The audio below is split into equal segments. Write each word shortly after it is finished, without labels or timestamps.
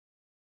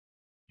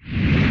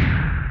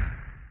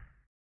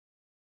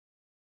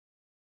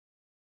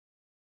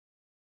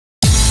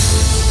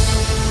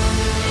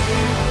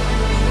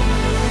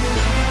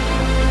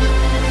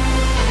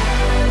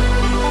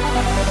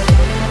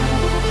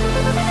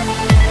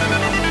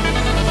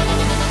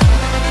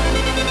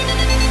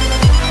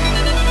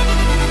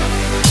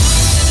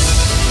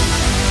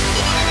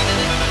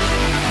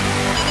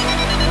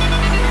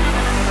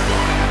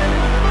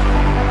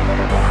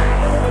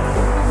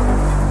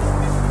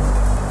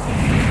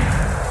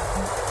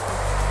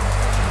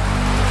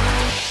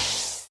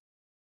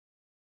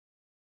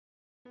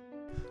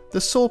The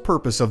sole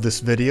purpose of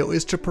this video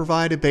is to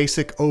provide a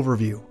basic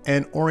overview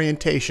and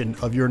orientation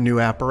of your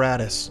new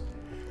apparatus.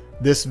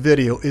 This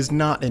video is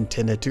not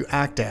intended to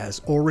act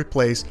as or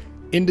replace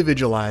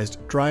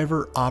individualized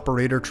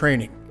driver-operator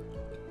training.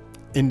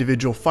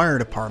 Individual fire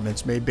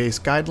departments may base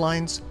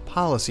guidelines,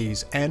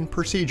 policies, and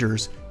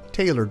procedures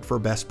tailored for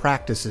best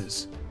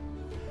practices.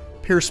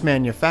 Pierce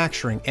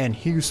Manufacturing and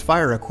Hughes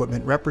Fire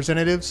Equipment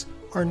representatives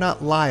are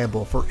not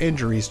liable for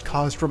injuries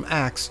caused from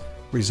acts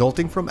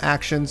resulting from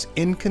actions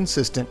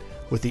inconsistent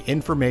with the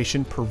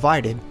information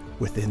provided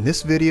within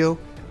this video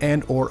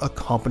and/or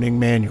accompanying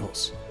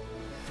manuals.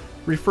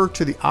 Refer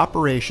to the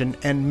Operation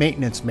and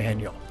Maintenance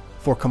Manual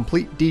for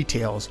complete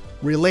details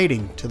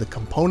relating to the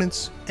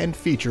components and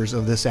features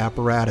of this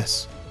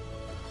apparatus.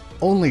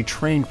 Only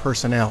trained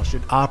personnel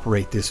should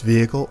operate this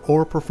vehicle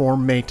or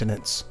perform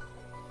maintenance.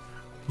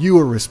 You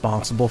are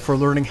responsible for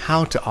learning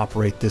how to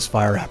operate this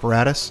fire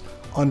apparatus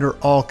under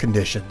all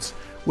conditions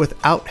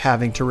without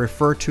having to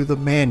refer to the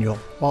manual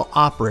while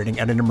operating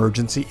at an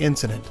emergency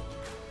incident.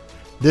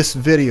 This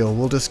video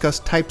will discuss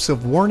types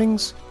of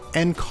warnings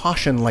and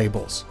caution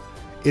labels.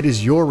 It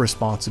is your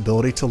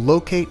responsibility to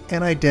locate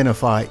and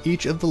identify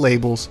each of the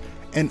labels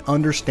and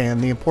understand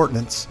the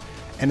importance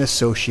and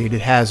associated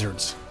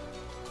hazards.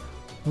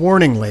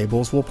 Warning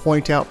labels will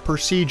point out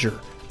procedure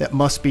that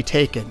must be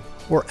taken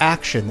or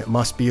action that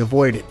must be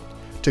avoided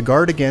to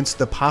guard against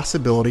the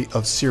possibility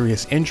of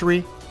serious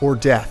injury or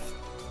death.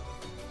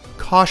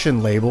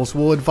 Caution labels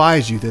will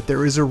advise you that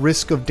there is a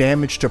risk of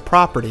damage to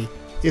property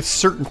if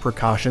certain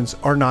precautions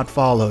are not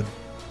followed.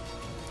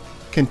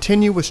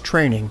 Continuous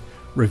training,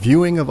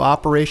 reviewing of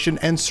operation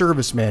and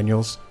service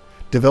manuals,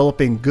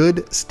 developing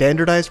good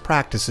standardized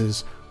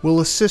practices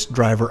will assist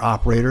driver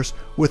operators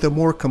with a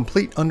more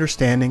complete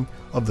understanding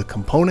of the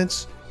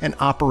components and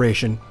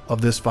operation of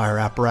this fire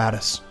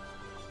apparatus.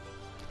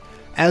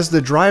 As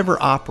the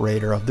driver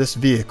operator of this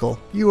vehicle,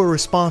 you are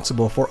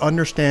responsible for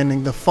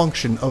understanding the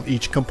function of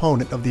each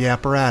component of the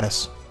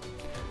apparatus,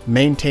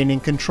 maintaining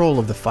control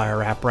of the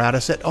fire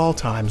apparatus at all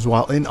times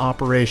while in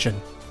operation,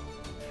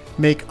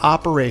 make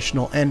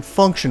operational and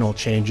functional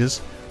changes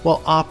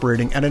while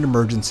operating at an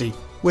emergency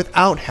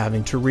without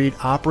having to read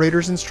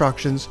operator's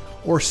instructions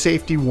or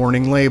safety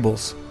warning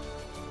labels,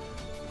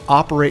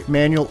 operate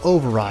manual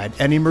override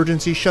and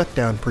emergency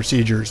shutdown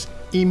procedures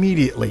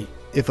immediately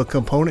if a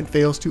component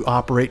fails to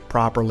operate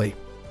properly.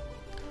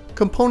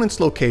 Components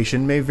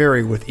location may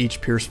vary with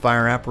each Pierce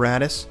fire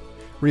apparatus.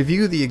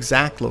 Review the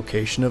exact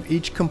location of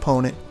each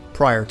component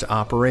prior to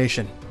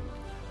operation.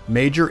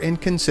 Major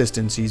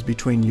inconsistencies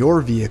between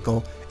your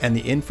vehicle and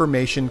the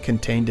information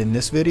contained in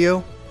this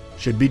video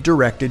should be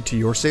directed to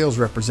your sales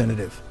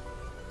representative.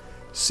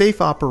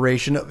 Safe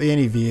operation of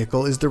any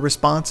vehicle is the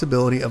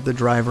responsibility of the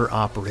driver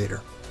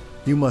operator.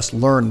 You must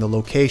learn the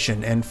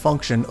location and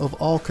function of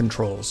all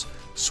controls,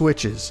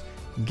 switches,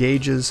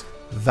 gauges,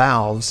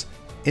 valves,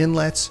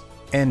 inlets,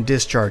 and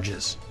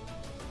discharges.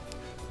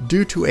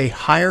 Due to a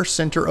higher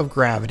center of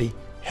gravity,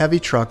 heavy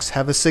trucks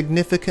have a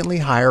significantly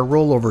higher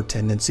rollover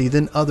tendency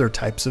than other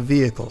types of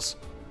vehicles.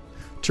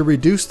 To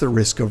reduce the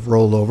risk of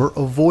rollover,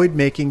 avoid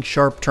making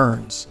sharp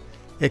turns,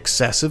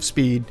 excessive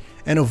speed,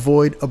 and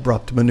avoid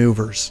abrupt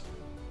maneuvers.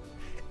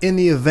 In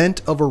the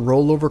event of a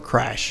rollover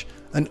crash,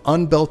 an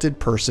unbelted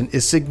person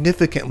is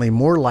significantly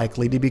more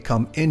likely to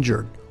become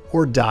injured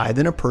or die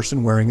than a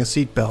person wearing a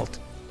seatbelt.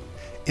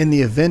 In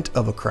the event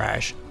of a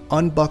crash,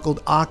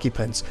 unbuckled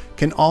occupants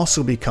can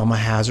also become a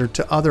hazard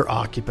to other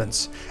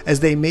occupants as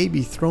they may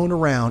be thrown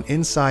around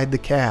inside the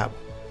cab.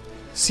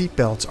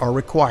 Seatbelts are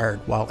required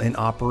while in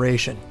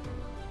operation.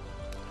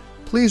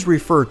 Please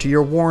refer to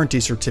your warranty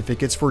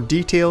certificates for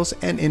details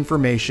and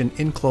information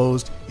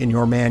enclosed in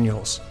your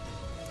manuals.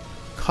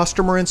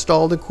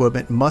 Customer-installed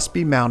equipment must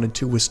be mounted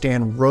to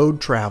withstand road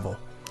travel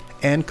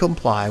and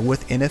comply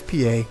with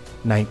NFPA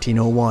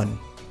 1901.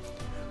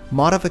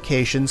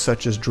 Modifications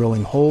such as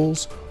drilling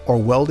holes or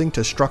welding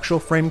to structural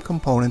frame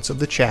components of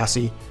the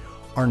chassis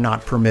are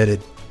not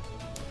permitted.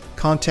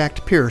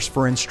 Contact Pierce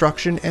for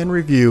instruction and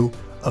review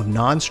of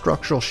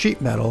non-structural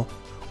sheet metal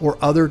or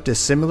other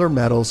dissimilar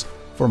metals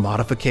for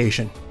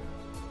modification.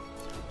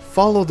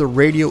 Follow the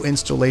radio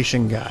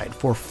installation guide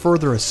for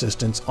further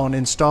assistance on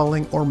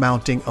installing or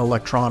mounting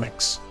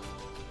electronics.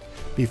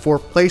 Before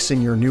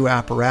placing your new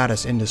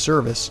apparatus into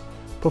service,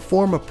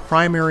 perform a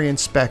primary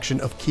inspection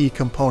of key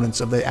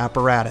components of the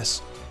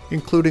apparatus,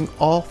 including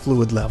all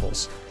fluid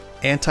levels,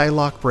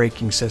 anti-lock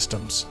braking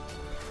systems,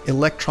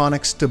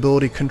 electronic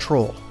stability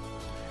control,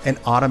 and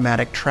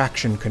automatic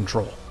traction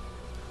control.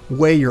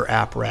 Weigh your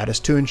apparatus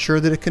to ensure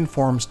that it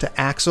conforms to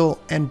axle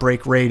and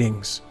brake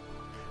ratings.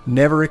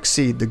 Never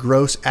exceed the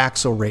gross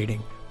axle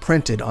rating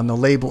printed on the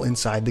label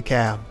inside the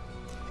cab.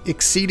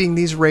 Exceeding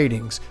these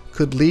ratings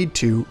could lead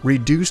to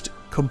reduced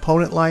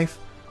component life,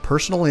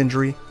 personal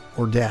injury,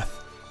 or death.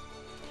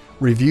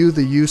 Review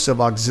the use of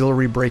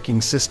auxiliary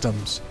braking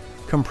systems,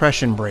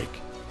 compression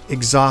brake,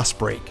 exhaust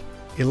brake,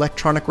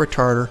 electronic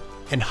retarder,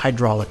 and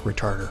hydraulic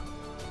retarder.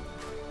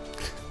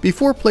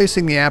 Before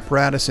placing the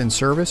apparatus in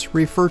service,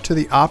 refer to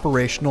the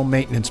operational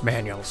maintenance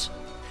manuals.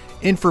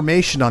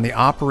 Information on the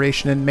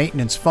operation and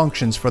maintenance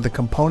functions for the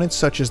components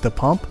such as the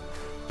pump,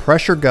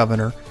 pressure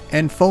governor,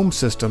 and foam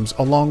systems,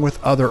 along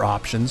with other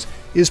options,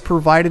 is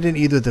provided in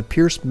either the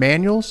Pierce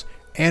manuals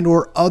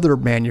and/or other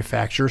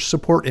manufacturer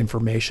support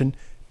information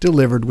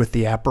delivered with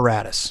the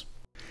apparatus.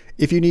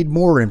 If you need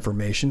more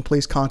information,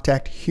 please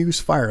contact Hughes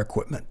Fire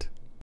Equipment.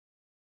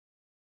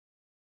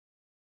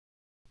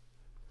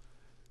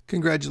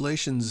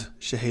 Congratulations,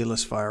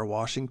 Chehalis Fire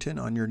Washington,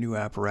 on your new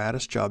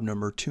apparatus, job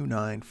number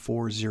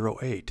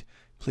 29408.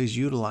 Please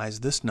utilize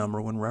this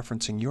number when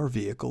referencing your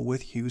vehicle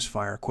with Hughes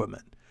Fire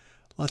Equipment.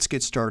 Let's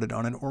get started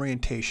on an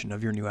orientation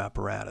of your new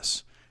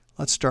apparatus.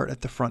 Let's start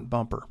at the front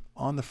bumper.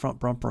 On the front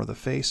bumper of the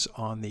face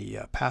on the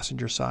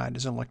passenger side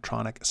is an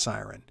electronic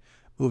siren.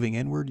 Moving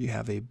inward, you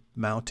have a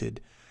mounted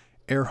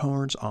air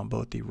horns on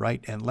both the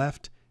right and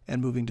left,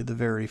 and moving to the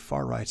very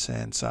far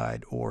right-hand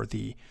side, or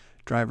the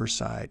driver's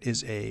side,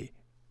 is a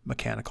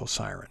mechanical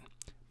siren.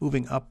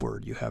 Moving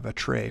upward, you have a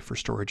tray for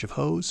storage of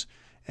hose,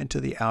 and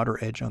to the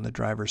outer edge on the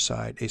driver's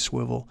side, a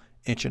swivel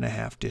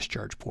 1.5"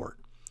 discharge port.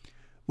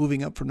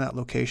 Moving up from that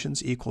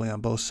locations, equally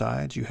on both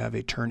sides, you have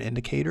a turn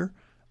indicator.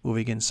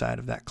 Moving inside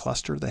of that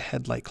cluster, the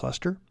headlight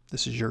cluster.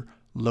 This is your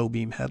low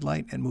beam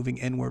headlight, and moving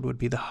inward would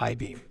be the high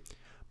beam.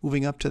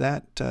 Moving up to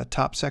that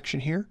top section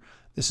here,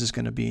 this is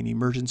going to be an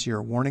emergency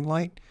or warning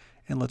light.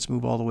 And let's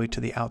move all the way to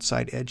the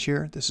outside edge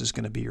here. This is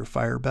going to be your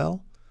fire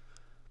bell.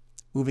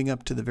 Moving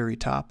up to the very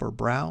top or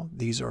brow,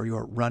 these are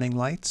your running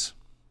lights.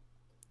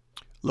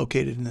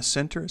 Located in the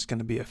center is going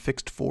to be a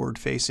fixed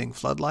forward-facing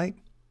floodlight.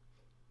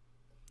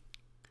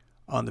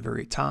 On the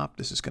very top,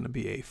 this is going to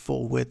be a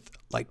full-width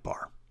light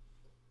bar.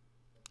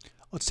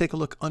 Let's take a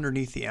look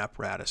underneath the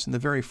apparatus. In the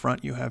very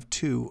front, you have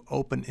two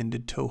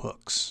open-ended tow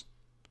hooks.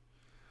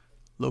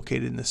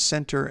 Located in the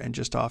center and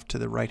just off to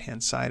the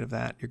right-hand side of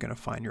that, you're going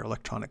to find your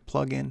electronic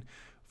plug-in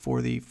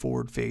for the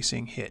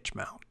forward-facing hitch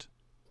mount.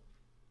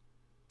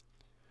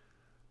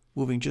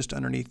 Moving just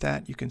underneath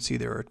that, you can see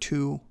there are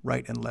two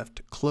right and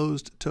left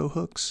closed tow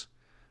hooks.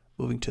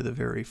 Moving to the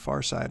very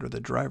far side or the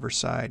driver's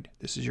side,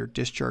 this is your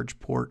discharge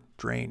port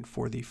drain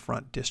for the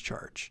front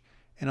discharge.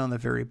 And on the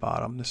very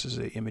bottom, this is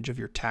an image of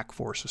your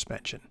TAC4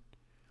 suspension.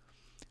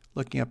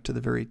 Looking up to the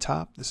very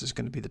top, this is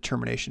going to be the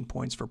termination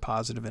points for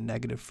positive and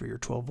negative for your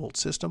 12-volt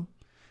system.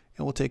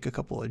 And we'll take a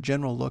couple of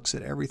general looks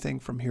at everything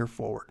from here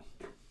forward.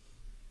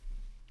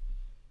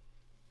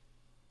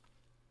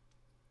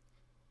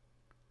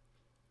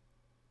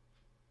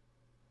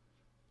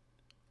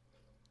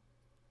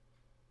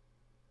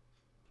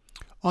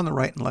 On the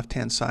right and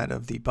left-hand side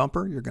of the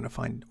bumper, you're going to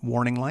find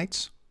warning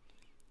lights.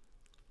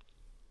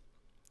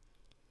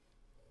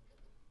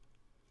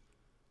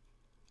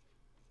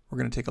 We're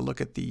going to take a look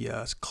at the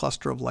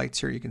cluster of lights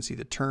here. You can see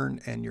the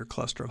turn and your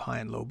cluster of high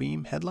and low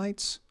beam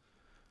headlights.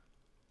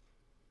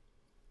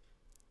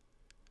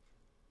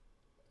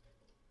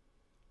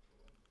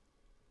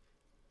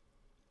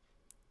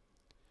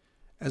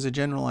 As a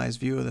generalized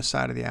view of the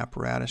side of the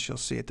apparatus, you'll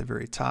see at the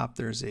very top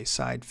there's a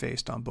side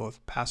faced on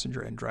both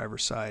passenger and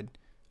driver's side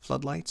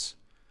floodlights.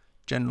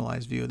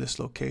 Generalized view of this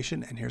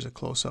location, and here's a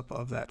close-up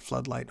of that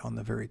floodlight on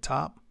the very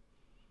top.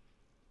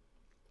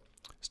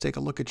 Let's take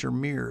a look at your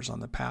mirrors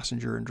on the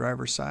passenger and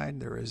driver's side.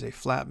 There is a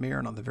flat mirror,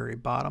 and on the very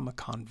bottom a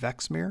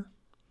convex mirror.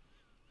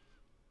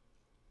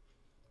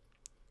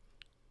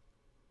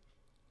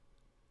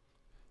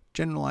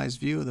 Generalized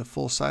view of the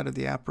full side of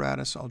the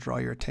apparatus. I'll draw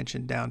your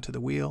attention down to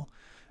the wheel.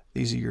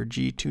 These are your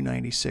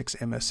G296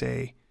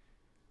 MSA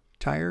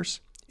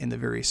tires. In the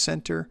very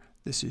center,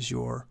 this is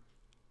your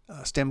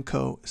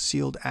Stemco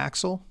sealed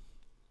axle.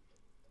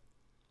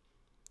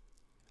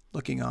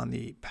 Looking on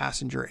the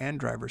passenger and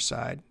driver's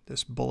side,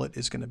 this bullet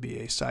is going to be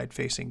a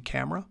side-facing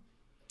camera.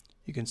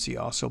 You can see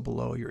also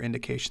below your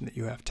indication that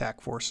you have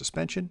TAC4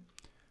 suspension.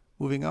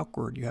 Moving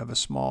upward, you have a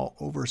small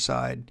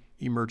overside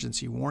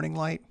emergency warning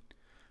light.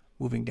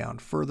 Moving down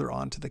further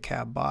onto the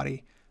cab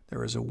body,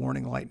 there is a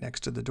warning light next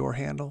to the door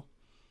handle.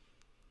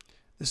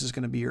 This is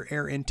going to be your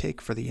air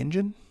intake for the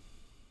engine.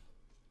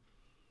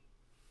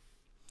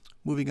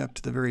 Moving up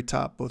to the very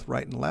top, both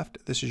right and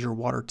left, this is your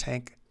water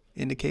tank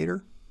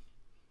indicator.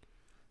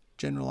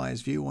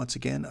 Generalized view, once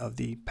again, of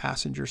the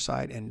passenger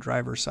side and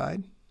driver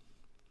side.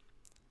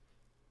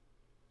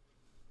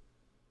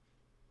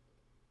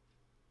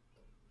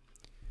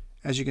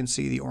 As you can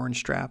see, the orange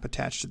strap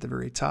attached at the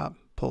very top.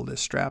 Pull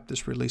this strap.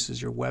 This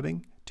releases your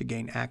webbing to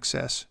gain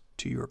access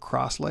to your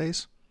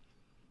crosslays.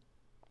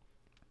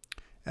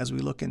 As we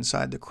look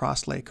inside the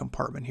crosslay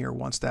compartment here,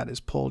 once that is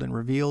pulled and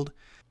revealed,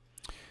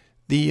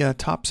 the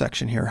top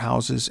section here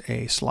houses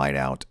a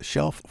slide-out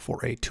shelf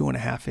for a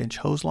 2.5-inch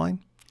hose line,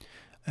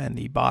 and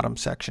the bottom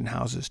section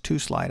houses two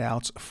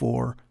slide-outs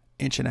for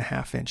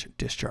 1.5-inch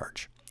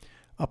discharge.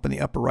 Up in the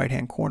upper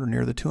right-hand corner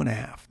near the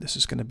 2.5, this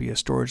is going to be a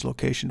storage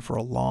location for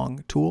a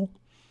long tool.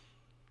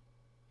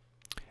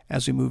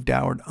 As we move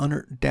down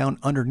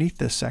underneath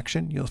this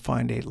section, you'll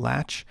find a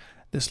latch.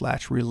 This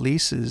latch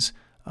releases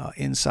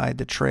inside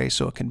the tray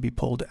so it can be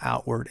pulled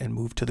outward and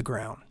moved to the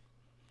ground.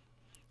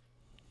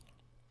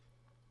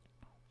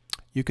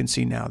 You can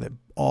see now that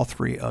all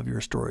three of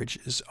your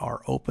storages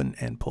are open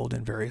and pulled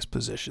in various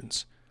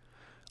positions.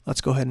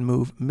 Let's go ahead and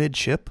move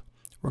midship.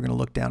 We're going to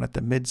look down at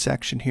the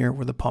midsection here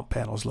where the pump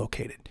panel is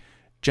located.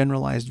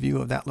 Generalized view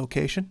of that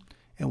location,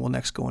 and we'll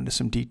next go into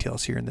some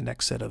details here in the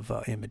next set of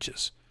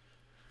images.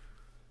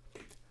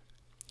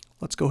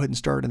 Let's go ahead and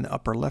start in the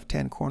upper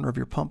left-hand corner of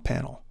your pump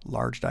panel,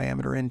 large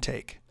diameter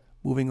intake.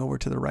 Moving over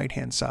to the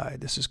right-hand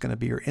side, this is going to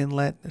be your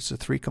inlet. This is a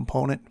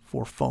 3-component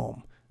for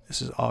foam.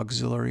 This is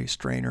auxiliary,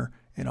 strainer,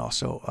 and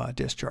also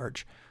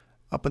discharge.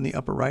 Up in the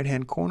upper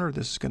right-hand corner,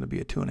 this is going to be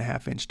a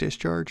 2.5-inch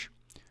discharge.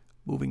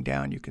 Moving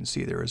down, you can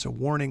see there is a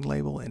warning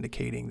label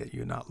indicating that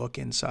you not look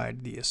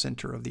inside the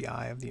center of the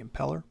eye of the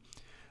impeller.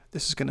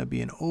 This is going to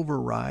be an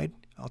override.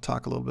 I'll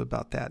talk a little bit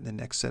about that in the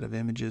next set of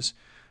images.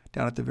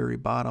 Down at the very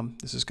bottom,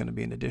 this is going to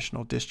be an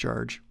additional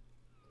discharge.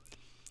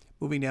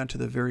 Moving down to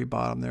the very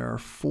bottom, there are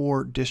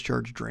 4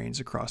 discharge drains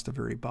across the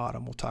very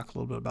bottom. We'll talk a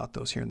little bit about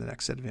those here in the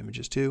next set of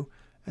images too.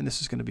 And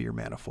this is going to be your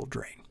manifold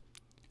drain.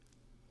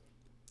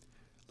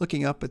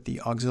 Looking up at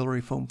the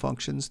auxiliary foam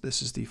functions,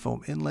 this is the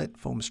foam inlet,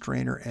 foam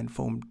strainer, and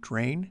foam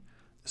drain.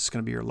 This is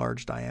going to be your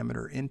large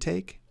diameter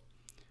intake.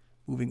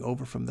 Moving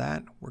over from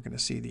that, we're going to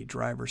see the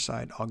driver's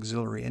side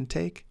auxiliary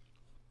intake.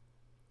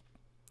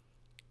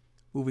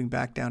 Moving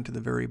back down to the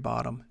very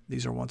bottom,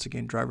 these are once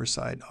again driver's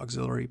side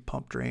auxiliary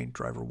pump drain,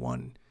 driver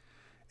 1,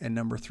 and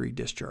number 3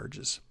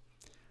 discharges.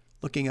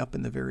 Looking up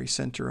in the very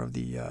center of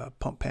the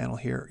pump panel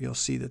here, you'll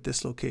see that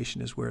this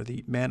location is where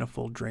the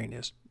manifold drain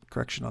is.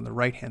 Correction, on the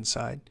right-hand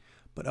side,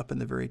 but up in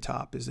the very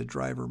top is the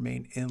driver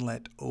main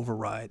inlet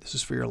override. This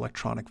is for your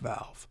electronic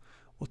valve.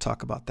 We'll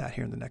talk about that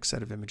here in the next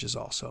set of images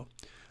also.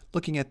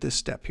 Looking at this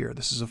step here,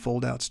 this is a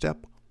fold-out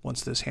step.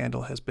 Once this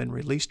handle has been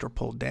released or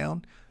pulled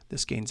down,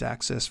 this gains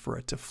access for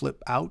it to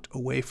flip out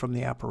away from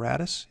the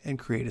apparatus and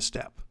create a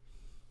step.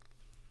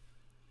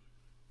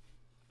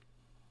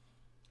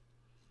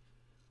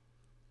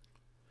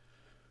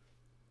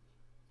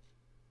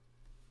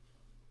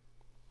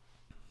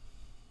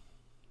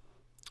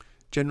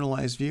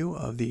 Generalized view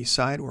of the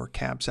side or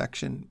cab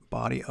section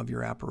body of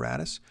your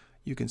apparatus.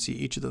 You can see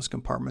each of those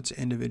compartments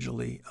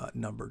individually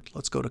numbered.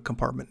 Let's go to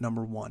compartment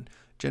number 1.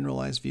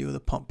 Generalized view of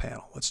the pump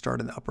panel. Let's start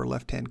in the upper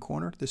left-hand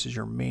corner. This is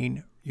your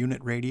main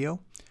unit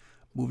radio.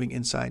 Moving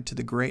inside to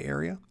the gray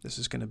area, this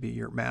is going to be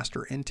your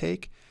master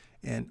intake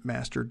and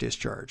master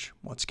discharge.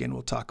 Once again,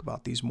 we'll talk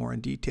about these more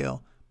in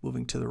detail.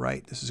 Moving to the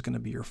right, this is going to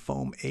be your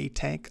foam A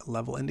tank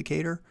level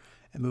indicator.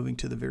 And moving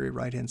to the very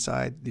right-hand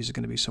side, these are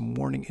going to be some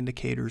warning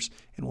indicators,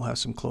 and we'll have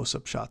some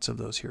close-up shots of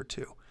those here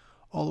too.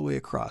 All the way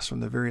across from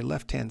the very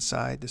left-hand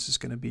side, this is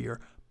going to be your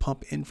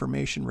pump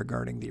information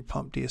regarding the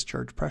pump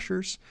discharge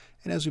pressures.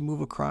 And as we move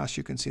across,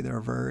 you can see there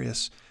are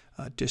various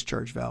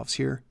discharge valves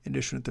here. In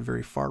addition, at the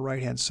very far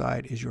right-hand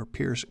side is your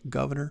Pierce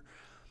governor,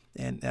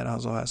 and that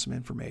also has some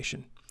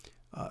information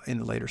in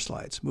the later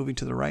slides. Moving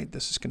to the right,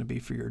 this is going to be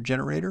for your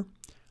generator.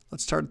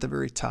 Let's start at the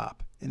very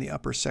top. In the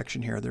upper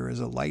section here, there is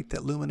a light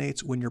that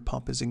illuminates when your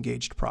pump is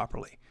engaged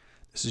properly.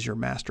 This is your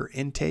master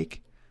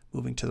intake.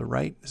 Moving to the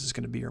right, this is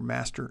going to be your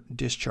master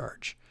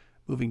discharge.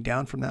 Moving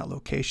down from that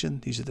location,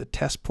 these are the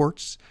test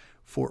ports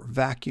for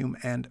vacuum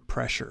and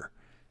pressure.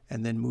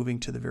 And then moving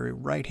to the very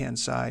right-hand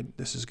side,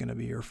 this is going to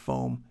be your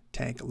foam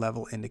tank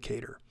level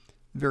indicator.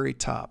 Very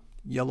top,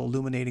 yellow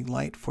illuminating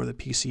light for the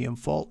PCM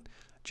fault.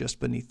 Just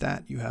beneath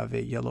that, you have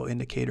a yellow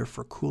indicator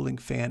for cooling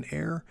fan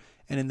air.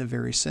 And in the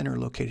very center,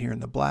 located here in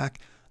the black,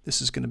 this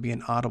is going to be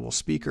an audible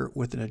speaker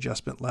with an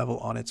adjustment level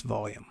on its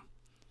volume.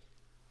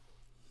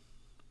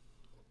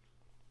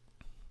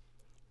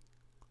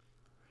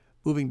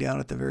 Moving down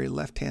at the very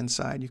left-hand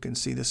side, you can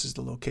see this is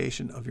the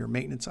location of your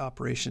maintenance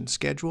operation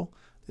schedule.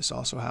 This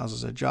also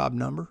houses a job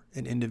number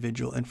and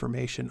individual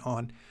information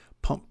on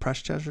pump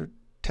pressure,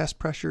 test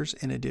pressures,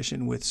 in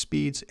addition with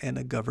speeds and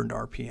a governed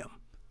RPM.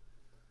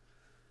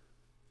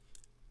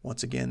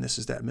 Once again, this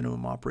is that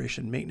minimum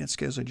operation maintenance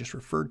schedule I just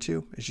referred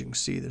to. As you can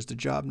see, there's the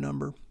job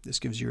number. This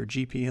gives you your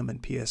GPM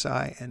and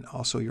PSI and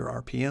also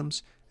your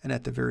RPMs. And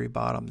at the very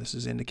bottom, this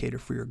is indicated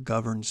for your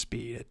governed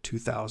speed at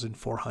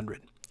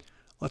 2,400.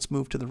 Let's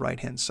move to the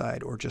right-hand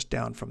side or just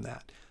down from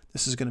that.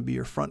 This is going to be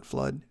your front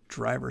flood,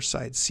 driver's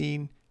side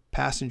scene,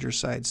 passenger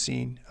side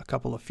scene, a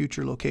couple of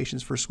future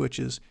locations for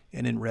switches,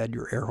 and in red,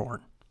 your air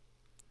horn.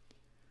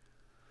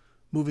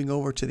 Moving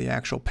over to the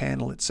actual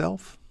panel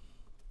itself,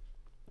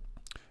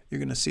 you're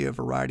going to see a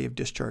variety of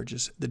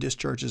discharges. The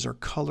discharges are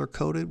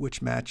color-coded,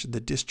 which match the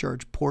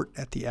discharge port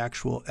at the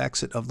actual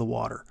exit of the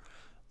water.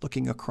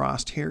 Looking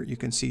across here, you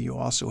can see you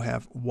also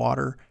have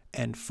water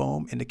and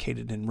foam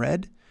indicated in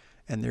red,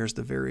 and there's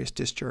the various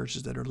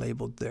discharges that are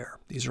labeled there.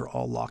 These are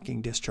all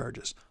locking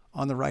discharges.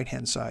 On the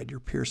right-hand side, your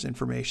Pierce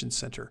Information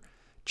Center.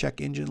 Check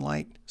engine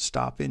light,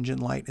 stop engine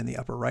light in the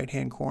upper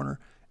right-hand corner.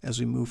 As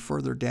we move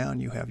further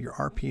down, you have your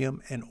RPM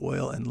and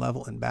oil and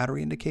level and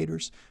battery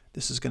indicators.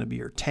 This is going to be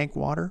your tank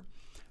water.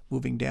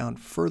 Moving down,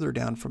 further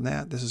down from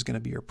that, this is going to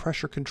be your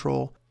pressure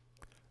control.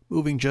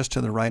 Moving just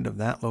to the right of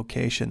that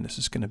location, this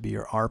is going to be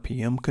your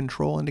RPM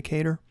control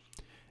indicator.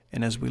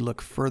 And as we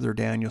look further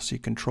down, you'll see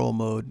control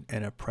mode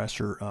and a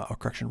pressure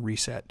correction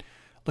reset.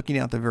 Looking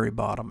at the very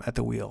bottom at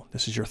the wheel,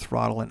 this is your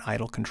throttle and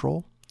idle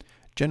control.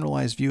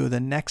 Generalized view of the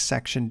next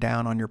section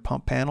down on your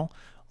pump panel.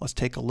 Let's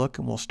take a look,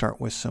 and we'll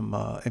start with some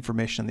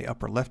information in the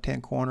upper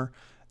left-hand corner.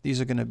 These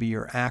are going to be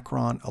your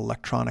Acron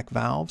electronic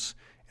valves,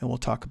 and we'll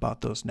talk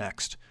about those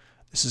next.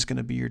 This is going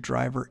to be your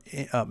driver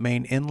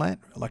main inlet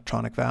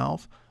electronic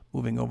valve.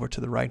 Moving over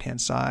to the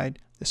right-hand side,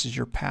 this is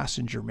your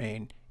passenger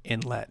main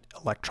inlet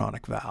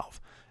electronic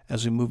valve.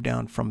 As we move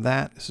down from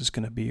that, this is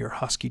going to be your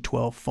Husky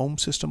 12 foam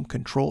system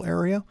control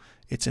area.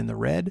 It's in the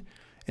red.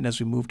 And as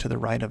we move to the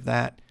right of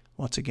that,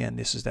 once again,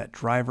 this is that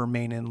driver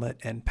main inlet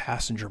and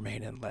passenger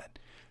main inlet.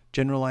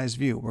 Generalized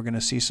view, we're going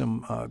to see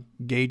some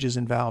gauges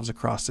and valves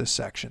across this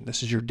section.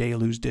 This is your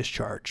deluge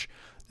discharge.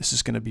 This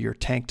is going to be your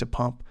tank to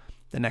pump.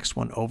 The next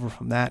one over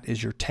from that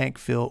is your tank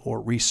fill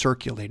or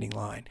recirculating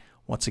line.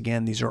 Once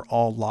again, these are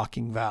all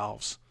locking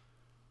valves.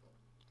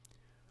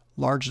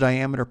 Large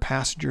diameter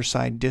passenger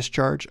side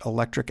discharge,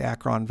 electric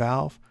Acron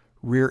valve.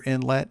 Rear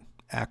inlet,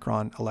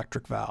 Acron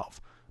electric valve.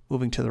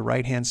 Moving to the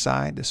right-hand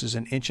side, this is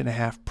an 1.5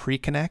 inch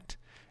pre-connect.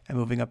 And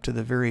moving up to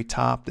the very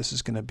top, this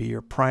is going to be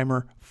your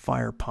primer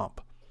fire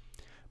pump.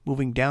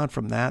 Moving down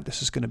from that,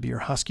 this is going to be your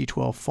Husky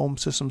 12 foam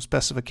system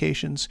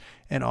specifications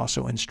and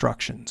also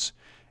instructions.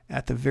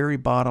 At the very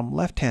bottom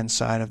left-hand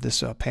side of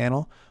this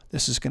panel,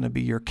 this is going to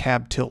be your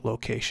cab tilt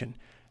location.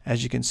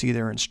 As you can see,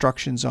 there are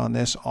instructions on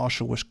this,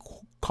 also with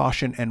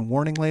caution and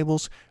warning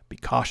labels. Be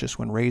cautious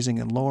when raising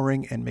and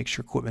lowering, and make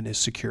sure equipment is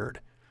secured.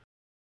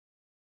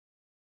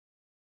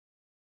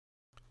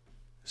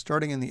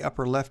 Starting in the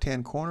upper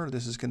left-hand corner,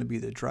 this is going to be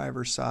the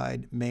driver's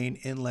side main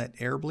inlet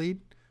air bleed.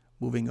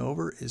 Moving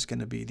over is going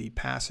to be the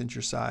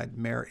passenger side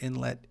main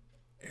inlet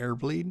air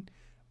bleed.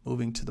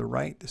 Moving to the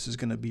right, this is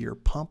going to be your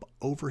pump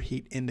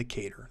overheat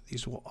indicator.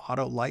 These will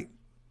auto light.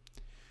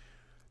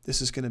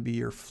 This is going to be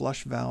your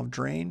flush valve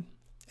drain,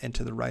 and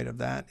to the right of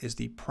that is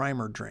the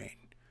primer drain.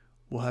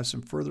 We'll have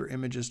some further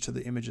images to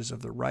the images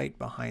of the right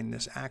behind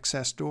this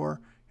access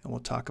door, and we'll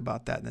talk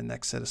about that in the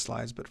next set of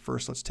slides. But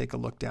first, let's take a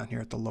look down here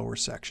at the lower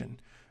section.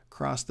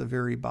 Across the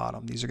very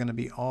bottom, these are going to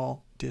be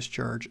all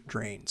discharge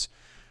drains.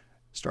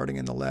 Starting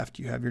in the left,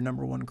 you have your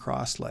number 1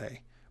 cross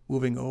lay.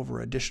 Moving over,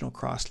 additional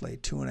cross lay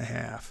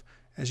 2.5.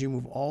 As you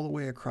move all the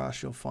way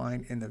across, you'll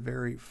find in the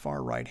very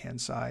far right-hand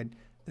side,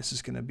 this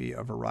is going to be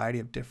a variety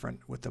of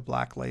different, with the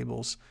black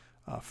labels,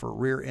 for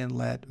rear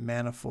inlet,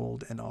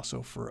 manifold, and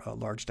also for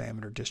large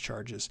diameter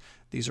discharges.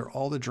 These are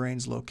all the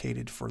drains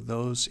located for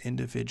those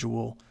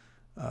individual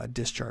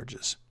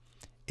discharges.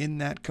 In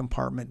that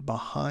compartment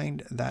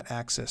behind that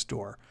access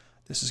door,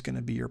 this is going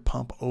to be your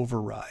pump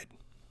override.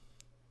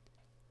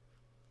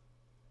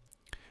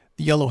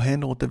 The yellow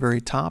handle at the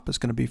very top is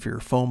going to be for your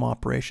foam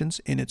operations.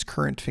 In its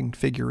current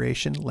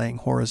configuration, laying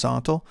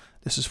horizontal,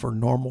 this is for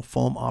normal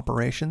foam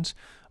operations.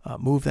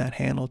 Move that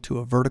handle to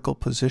a vertical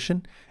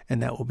position,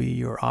 and that will be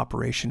your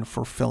operation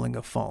for filling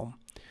of foam.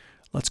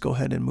 Let's go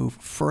ahead and move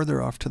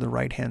further off to the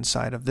right-hand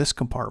side of this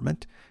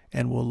compartment,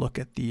 and we'll look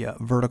at the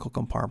vertical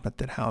compartment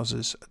that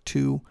houses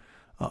 2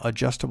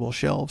 adjustable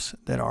shelves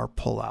that are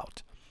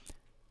pull-out.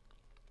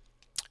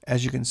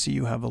 As you can see,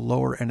 you have a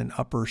lower and an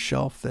upper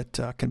shelf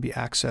that can be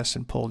accessed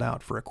and pulled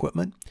out for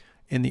equipment.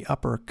 In the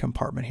upper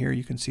compartment here,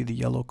 you can see the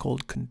yellow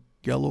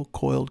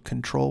coiled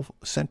control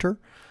center.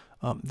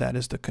 That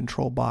is the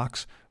control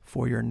box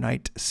for your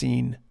night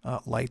scene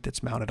light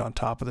that's mounted on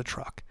top of the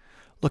truck.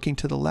 Looking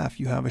to the left,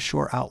 you have a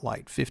shore out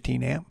light,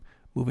 15 amp.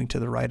 Moving to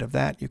the right of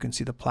that, you can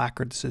see the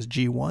placard that says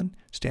G1,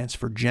 stands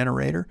for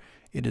generator.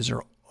 It is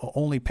our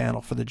only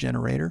panel for the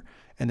generator,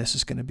 and this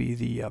is going to be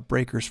the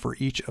breakers for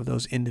each of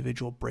those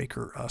individual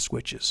breaker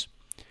switches.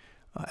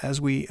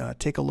 As we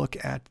take a look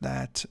at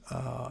that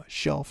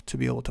shelf to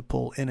be able to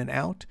pull in and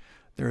out,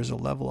 there is a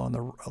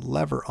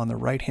lever on the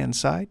right-hand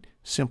side.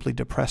 Simply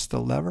depress the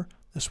lever.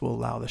 This will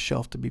allow the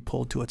shelf to be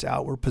pulled to its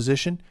outward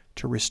position.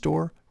 To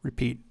restore,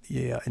 repeat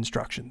the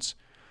instructions.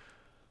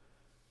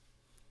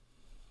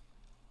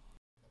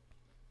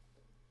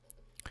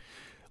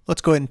 Let's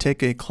go ahead and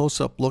take a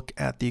close-up look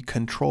at the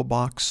control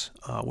box,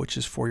 which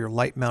is for your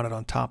light mounted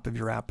on top of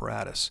your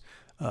apparatus.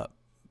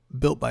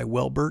 Built by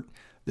Welbert,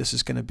 this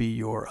is going to be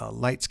your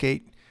light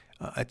skate.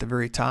 At the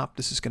very top,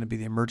 this is going to be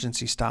the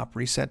emergency stop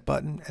reset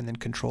button, and then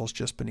controls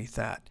just beneath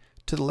that.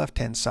 To the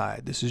left-hand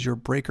side, this is your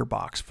breaker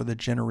box for the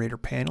generator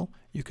panel.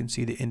 You can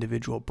see the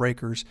individual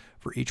breakers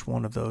for each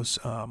one of those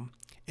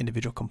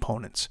individual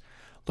components.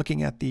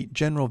 Looking at the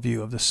general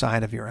view of the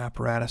side of your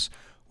apparatus,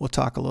 we'll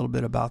talk a little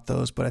bit about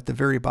those, but at the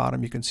very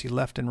bottom you can see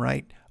left and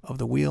right of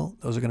the wheel.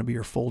 Those are going to be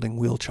your folding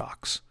wheel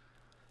chocks.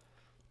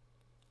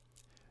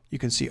 You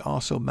can see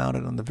also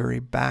mounted on the very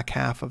back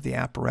half of the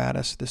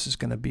apparatus, this is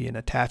going to be an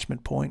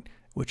attachment point,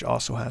 which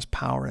also has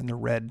power in the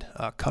red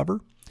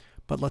cover.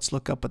 But let's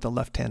look up at the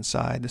left-hand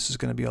side. This is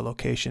going to be a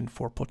location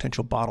for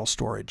potential bottle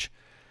storage.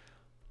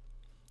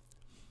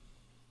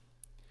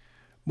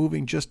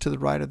 Moving just to the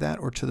right of that,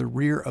 or to the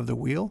rear of the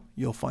wheel,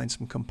 you'll find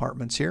some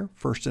compartments here.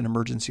 First, an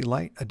emergency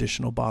light,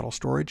 additional bottle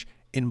storage.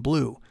 In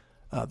blue,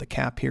 the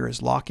cap here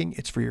is locking.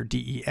 It's for your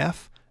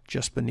DEF,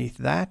 Just beneath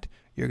that,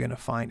 you're going to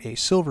find a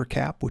silver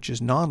cap, which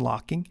is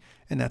non-locking,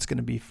 and that's going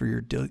to be for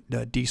your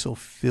diesel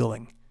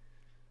filling.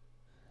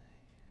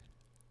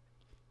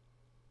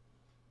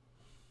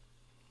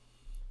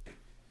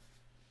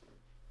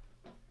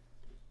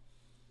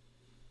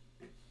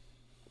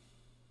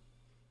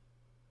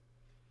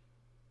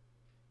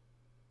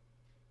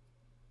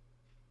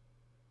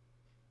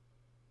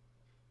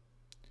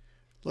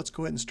 Let's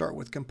go ahead and start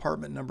with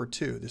compartment number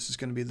 2. This is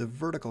going to be the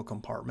vertical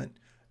compartment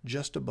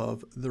just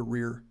above the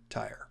rear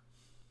tire.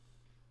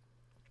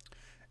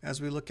 As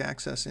we look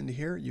access into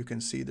here, you can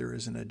see there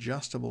is an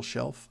adjustable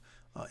shelf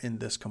in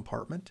this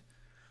compartment.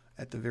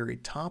 At the very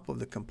top of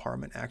the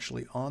compartment,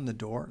 actually on the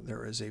door,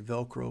 there is a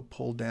Velcro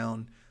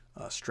pull-down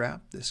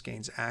strap. This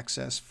gains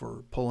access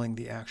for pulling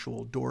the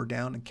actual door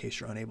down in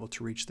case you're unable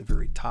to reach the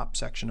very top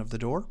section of the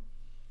door.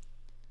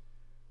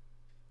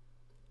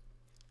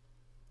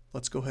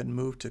 Let's go ahead and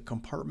move to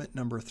compartment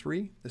number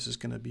 3. This is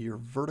going to be your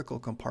vertical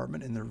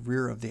compartment in the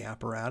rear of the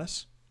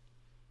apparatus.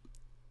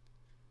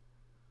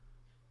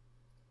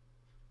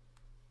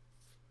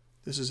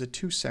 This is a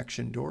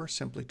 2-section door.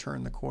 Simply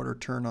turn the quarter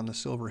turn on the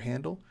silver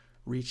handle.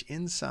 Reach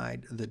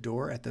inside the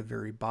door at the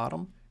very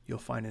bottom. You'll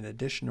find an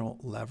additional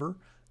lever.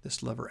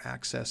 This lever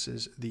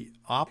accesses the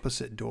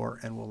opposite door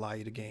and will allow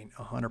you to gain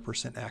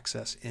 100%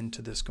 access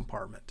into this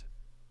compartment.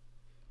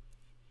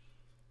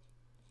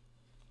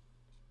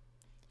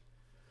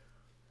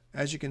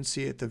 As you can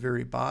see at the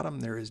very bottom,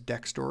 there is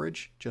deck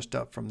storage. Just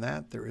up from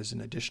that, there is an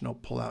additional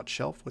pull-out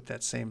shelf with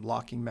that same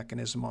locking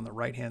mechanism on the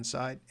right-hand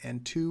side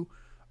and 2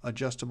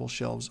 adjustable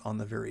shelves on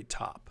the very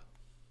top.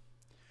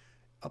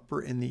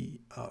 In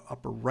the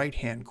upper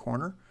right-hand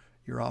corner,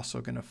 you're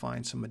also going to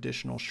find some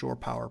additional shore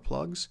power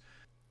plugs.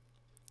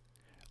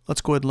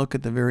 Let's go ahead and look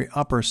at the very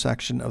upper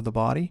section of the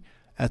body.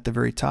 At the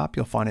very top,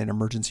 you'll find an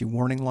emergency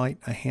warning light,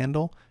 a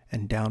handle,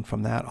 and down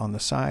from that on the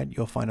side,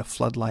 you'll find a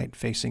floodlight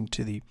facing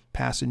to the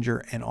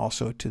passenger and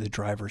also to the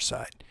driver's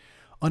side.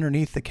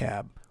 Underneath the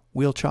cab,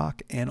 wheel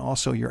chock, and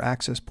also your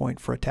access point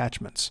for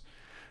attachments.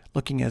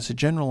 Looking as a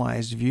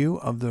generalized view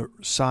of the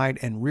side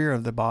and rear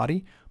of the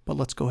body, but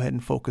let's go ahead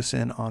and focus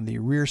in on the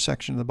rear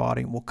section of the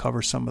body, and we'll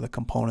cover some of the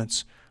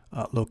components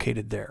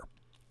located there.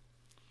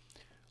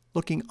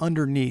 Looking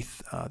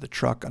underneath the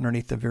truck,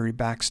 underneath the very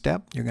back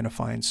step, you're going to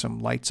find some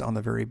lights on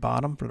the very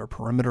bottom that are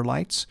perimeter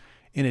lights.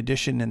 In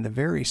addition, in the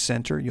very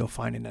center, you'll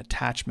find an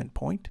attachment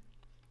point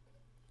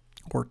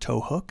or tow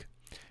hook.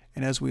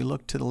 And as we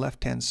look to the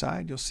left-hand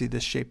side, you'll see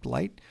this shaped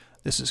light.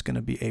 This is going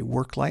to be a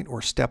work light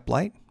or step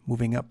light.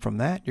 Moving up from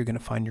that, you're going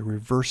to find your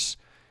reverse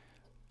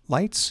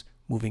lights.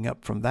 Moving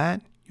up from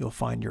that, you'll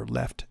find your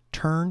left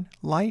turn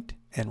light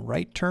and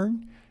right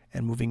turn.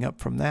 And moving up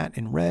from that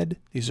in red,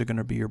 these are going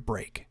to be your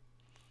brake.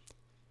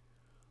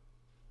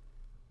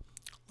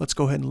 Let's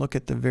go ahead and look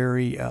at the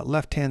very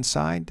left-hand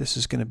side. This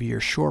is going to be your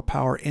shore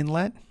power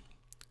inlet.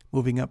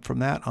 Moving up from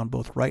that on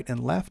both right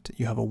and left,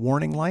 you have a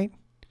warning light.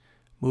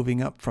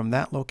 Moving up from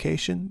that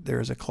location,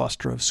 there is a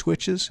cluster of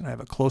switches, and I have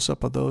a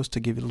close-up of those to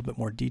give you a little bit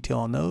more detail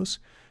on those.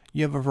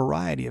 You have a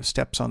variety of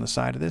steps on the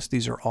side of this.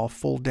 These are all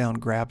fold-down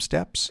grab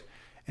steps.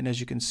 And as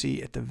you can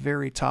see at the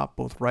very top,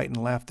 both right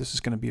and left, this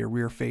is going to be a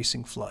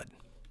rear-facing flood.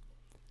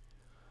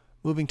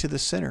 Moving to the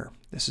center,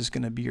 this is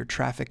going to be your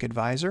traffic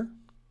advisor.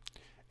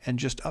 And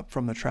just up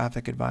from the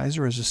traffic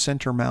advisor is a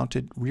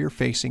center-mounted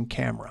rear-facing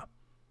camera.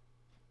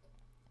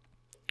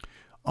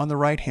 On the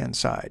right-hand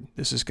side,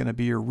 this is going to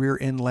be your rear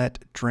inlet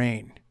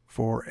drain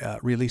for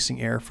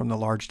releasing air from the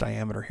large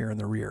diameter here in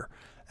the rear.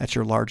 That's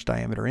your large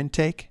diameter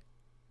intake.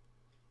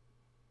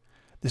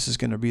 This is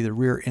going to be the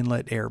rear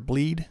inlet air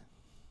bleed.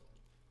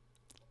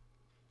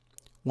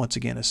 Once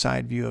again, a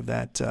side view of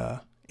that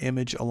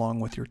image along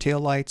with your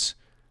tail lights.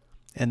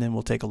 And then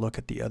we'll take a look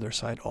at the other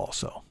side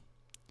also.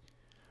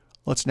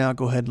 Let's now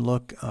go ahead and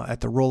look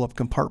at the roll-up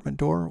compartment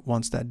door.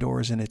 Once that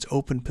door is in its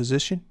open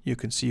position, you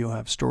can see you'll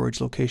have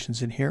storage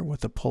locations in here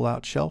with a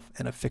pull-out shelf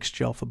and a fixed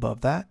shelf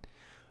above that.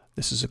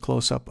 This is a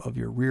close-up of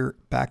your rear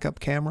backup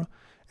camera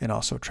and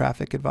also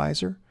traffic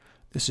advisor.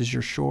 This is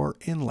your shore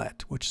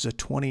inlet, which is a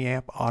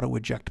 20-amp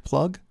auto-eject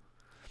plug.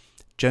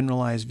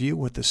 Generalized view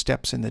with the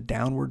steps in the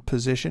downward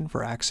position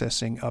for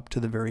accessing up to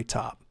the very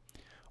top.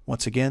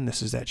 Once again,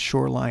 this is that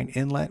shoreline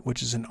inlet,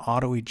 which is an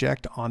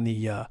auto-eject on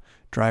the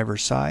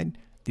driver's side.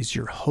 These are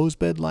your hose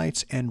bed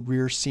lights and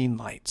rear scene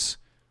lights.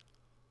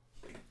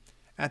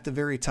 At the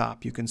very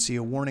top, you can see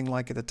a warning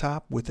light at the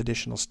top with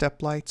additional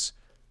step lights.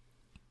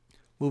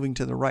 Moving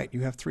to the right,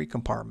 you have 3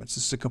 compartments.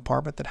 This is a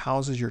compartment that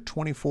houses your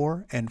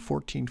 24 and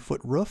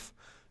 14-foot roof.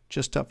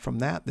 Just up from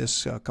that,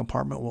 this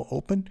compartment will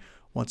open.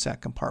 Once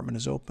that compartment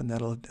is open,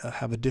 that'll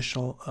have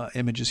additional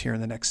images here in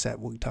the next set.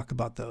 We'll talk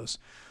about those.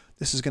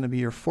 This is going to be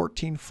your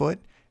 14-foot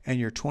and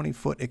your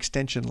 20-foot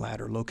extension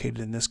ladder located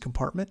in this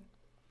compartment.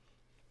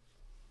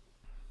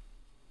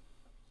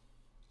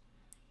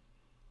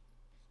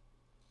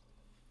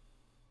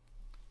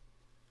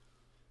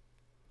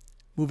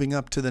 Moving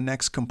up to the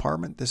next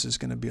compartment, this is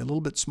going to be a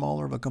little bit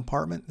smaller of a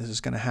compartment. This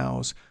is going to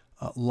house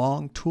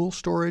long tool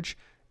storage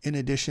in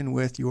addition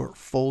with your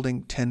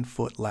folding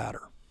 10-foot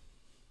ladder.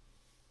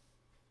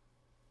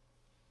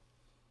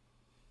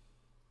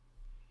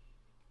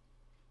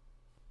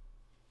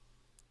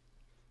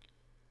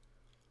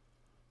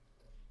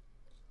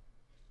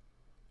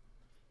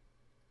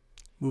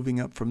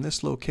 Moving up from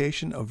this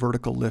location, a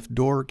vertical lift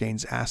door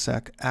gains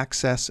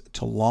access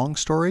to long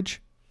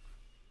storage.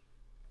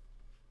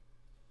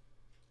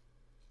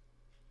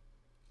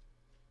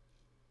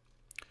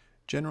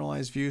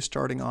 Generalized view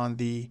starting on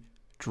the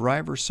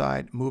driver's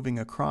side, moving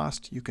across,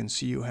 you can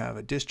see you have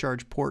a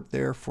discharge port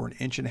there for an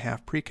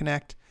 1.5"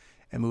 pre-connect,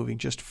 and moving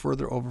just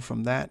further over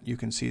from that, you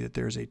can see that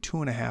there's a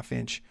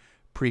 2.5"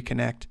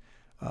 pre-connect.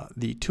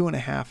 The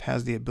 2.5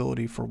 has the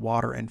ability for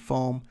water and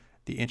foam.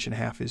 The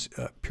 1.5 is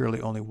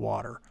purely only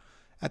water.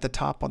 At the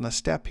top on the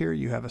step here,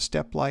 you have a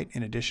step light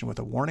in addition with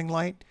a warning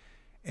light,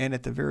 and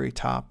at the very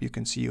top, you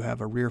can see you have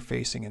a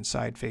rear-facing and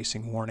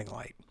side-facing warning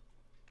light.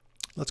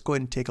 Let's go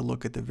ahead and take a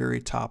look at the very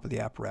top of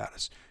the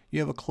apparatus. You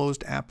have a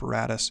closed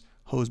apparatus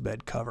hose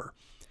bed cover.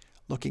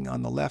 Looking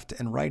on the left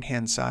and right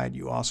hand side,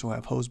 you also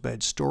have hose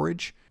bed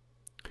storage.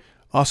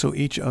 Also,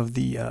 each of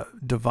the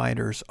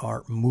dividers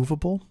are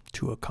movable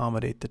to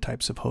accommodate the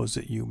types of hose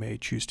that you may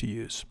choose to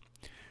use.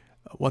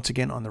 Once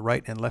again, on the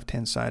right and left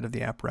hand side of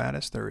the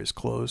apparatus, there is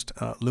closed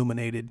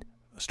illuminated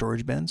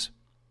storage bins.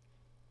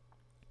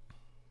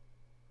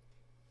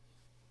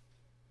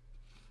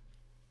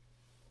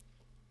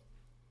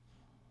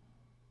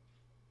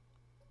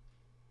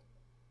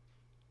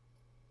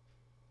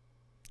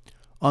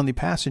 On the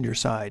passenger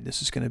side,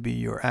 this is going to be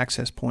your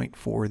access point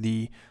for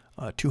the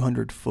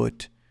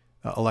 200-foot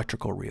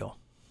electrical reel.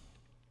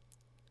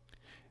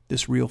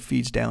 This reel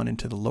feeds down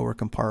into the lower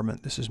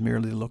compartment. This is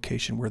merely the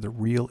location where the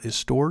reel is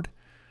stored.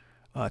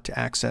 To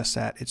access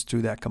that, it's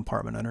through that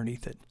compartment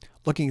underneath it.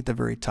 Looking at the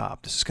very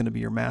top, this is going to be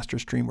your master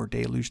stream or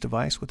deluge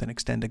device with an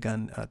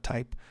extend-a-gun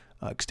type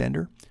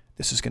extender.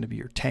 This is going to be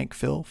your tank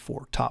fill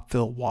for top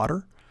fill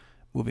water.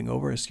 Moving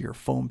over is your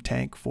foam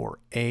tank for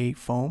A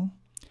foam.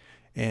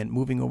 And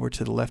moving over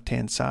to the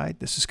left-hand side,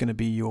 this is going to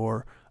be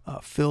your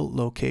fill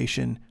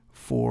location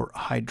for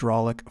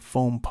hydraulic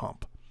foam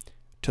pump.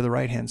 To the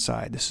right-hand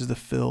side, this is the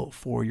fill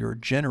for your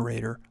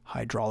generator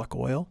hydraulic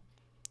oil.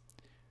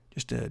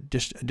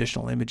 Just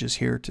additional images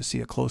here to see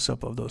a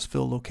close-up of those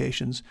fill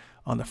locations.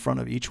 On the front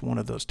of each one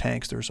of those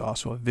tanks, there's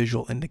also a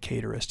visual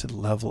indicator as to the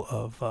level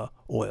of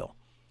oil.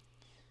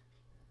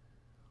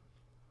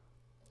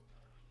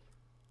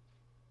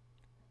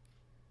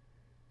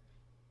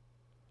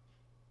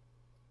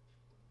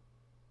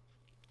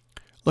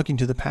 Looking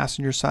to the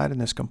passenger side in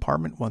this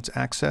compartment, once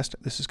accessed,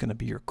 this is going to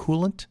be your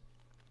coolant.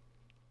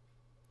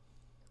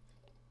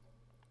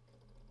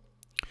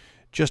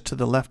 Just to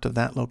the left of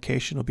that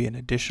location will be an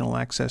additional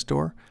access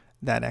door.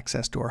 That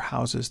access door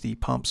houses the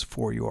pumps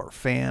for your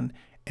fan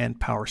and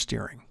power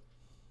steering.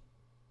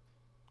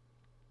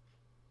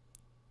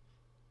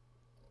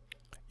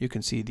 You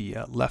can see the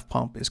left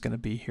pump is going to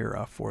be here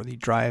for the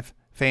drive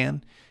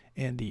fan,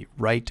 and the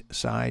right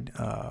side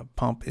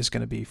pump is going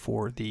to be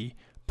for the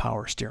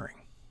power steering.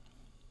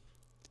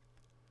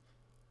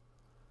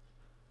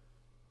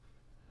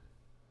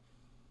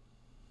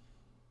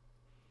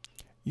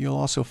 You'll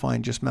also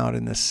find just mounted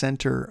in the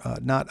center,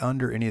 not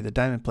under any of the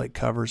diamond plate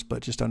covers,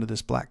 but just under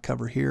this black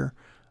cover here.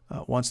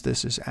 Once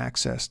this is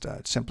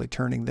accessed, simply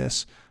turning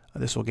this,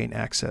 this will gain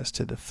access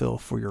to the fill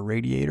for your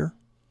radiator.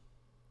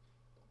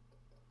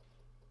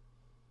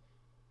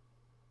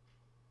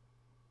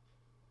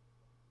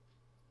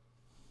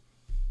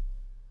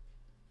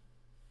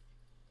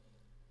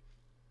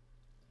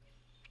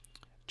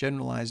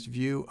 Generalized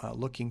view,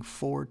 looking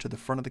forward to the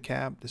front of the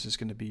cab. This is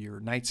going to be your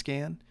night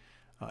scan.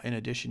 In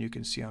addition, you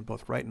can see on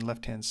both right and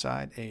left-hand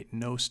side a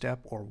no step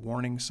or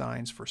warning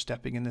signs for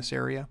stepping in this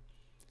area.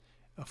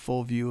 A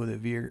full view of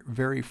the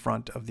very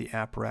front of the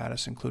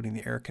apparatus, including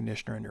the air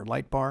conditioner and your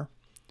light bar.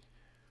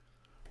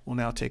 We'll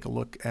now take a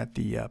look at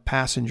the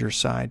passenger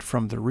side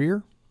from the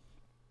rear.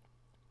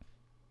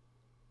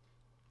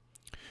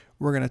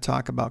 We're going to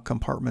talk about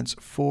compartments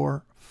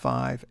 4,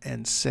 5,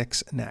 and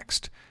 6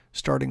 next.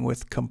 Starting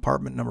with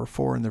compartment number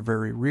 4 in the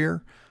very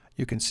rear.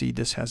 You can see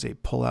this has a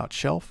pull-out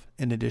shelf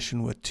in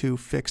addition with 2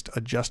 fixed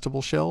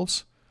adjustable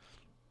shelves.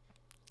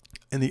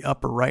 In the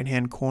upper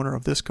right-hand corner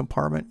of this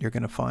compartment, you're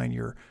going to find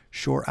your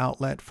shore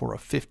outlet for a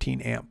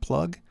 15-amp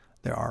plug.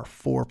 There are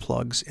 4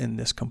 plugs in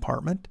this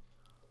compartment.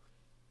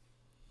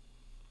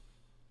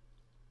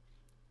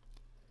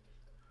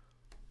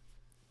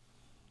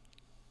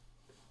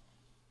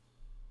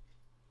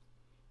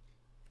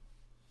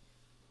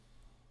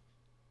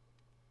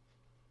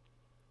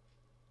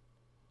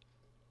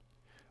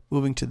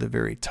 Moving to the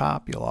very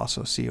top, you'll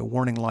also see a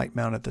warning light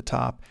mount at the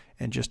top,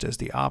 and just as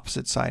the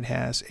opposite side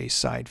has, a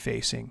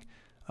side-facing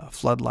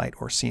floodlight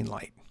or scene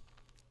light.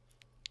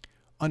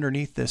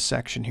 Underneath this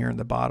section here in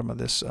the bottom of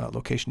this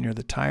location near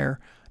the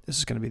tire, this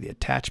is going to be the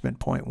attachment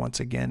point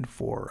once again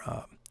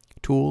for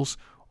tools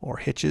or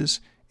hitches,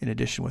 in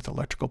addition with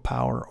electrical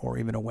power or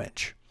even a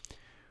winch.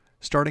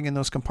 Starting in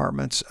those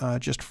compartments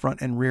just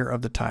front and rear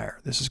of the tire.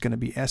 This is going to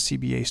be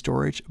SCBA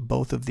storage.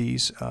 Both of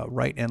these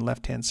right and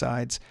left hand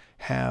sides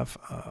have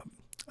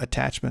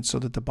attachments so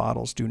that the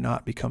bottles do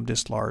not become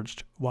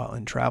dislodged while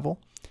in travel.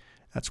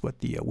 That's what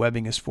the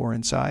webbing is for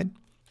inside.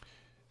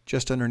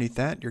 Just underneath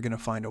that, you're going to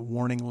find a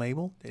warning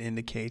label that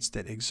indicates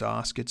that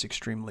exhaust gets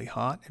extremely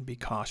hot and be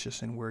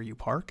cautious in where you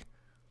park.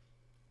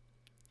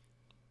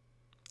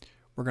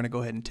 We're going to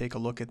go ahead and take a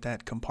look at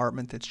that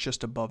compartment that's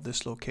just above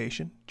this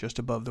location, just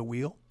above the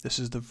wheel. This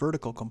is the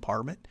vertical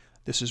compartment.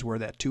 This is where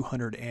that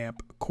 200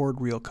 amp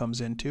cord reel comes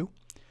into.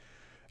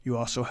 You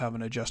also have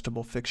an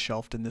adjustable fixed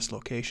shelf in this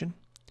location.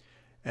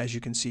 As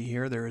you can see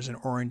here, there is an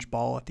orange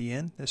ball at the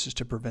end. This is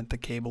to prevent the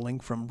cabling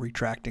from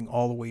retracting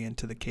all the way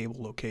into the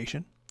cable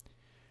location.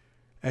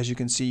 As you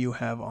can see, you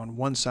have on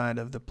one side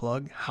of the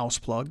plug house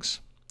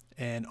plugs,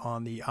 and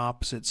on the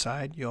opposite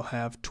side you'll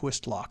have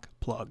twist lock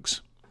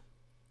plugs.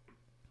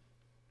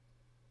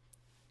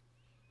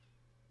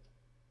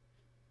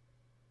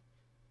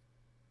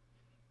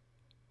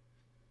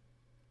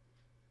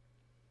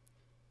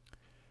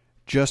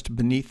 Just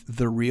beneath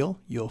the reel,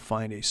 you'll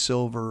find a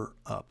silver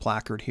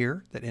placard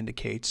here that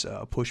indicates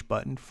a push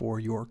button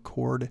for your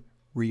cord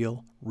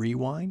reel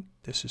rewind.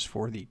 This is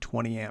for the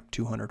 20 amp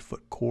 200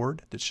 foot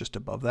cord that's just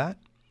above that.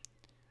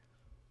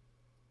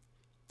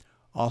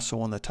 Also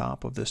on the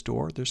top of this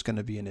door, there's going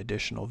to be an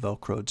additional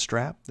Velcroed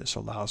strap. This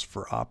allows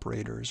for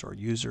operators or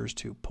users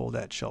to pull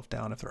that shelf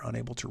down if they're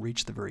unable to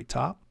reach the very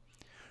top.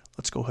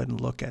 Let's go ahead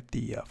and look at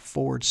the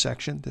forward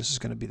section. This is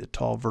going to be the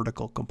tall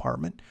vertical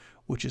compartment,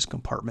 which is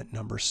compartment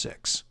number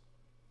 6.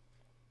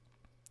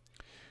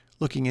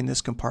 Looking in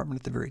this compartment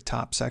at the very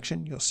top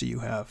section, you'll see you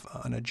have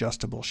an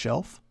adjustable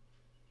shelf.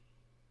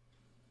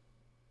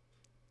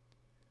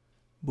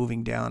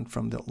 Moving down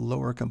from the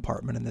lower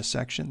compartment in this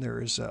section,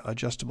 there is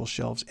adjustable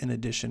shelves in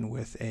addition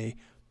with a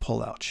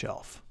pull-out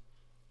shelf.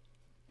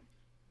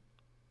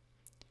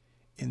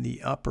 In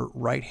the upper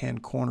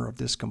right-hand corner of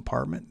this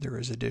compartment, there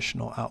is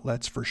additional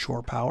outlets for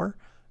shore power.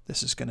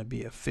 This is going to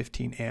be a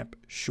 15 amp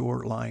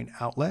shore line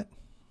outlet.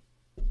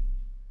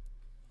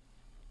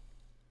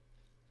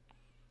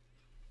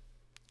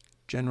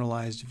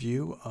 Generalized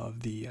view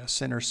of the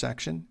center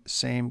section,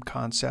 same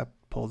concept.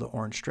 Pull the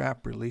orange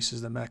strap,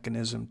 releases the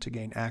mechanism to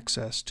gain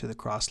access to the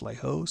cross-lay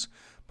hose.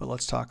 But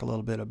let's talk a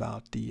little bit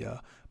about the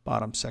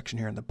bottom section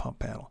here in the pump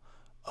panel.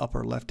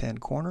 Upper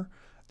left-hand corner,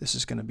 this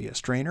is going to be a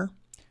strainer.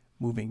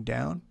 Moving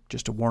down,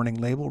 just a warning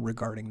label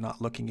regarding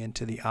not looking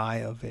into the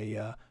eye of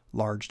a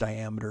large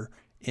diameter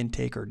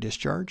intake or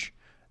discharge.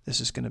 This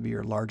is going to be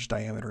your large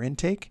diameter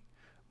intake.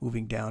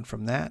 Moving down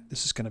from that,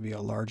 this is going to be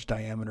a large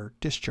diameter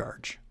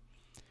discharge.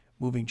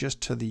 Moving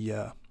just to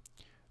the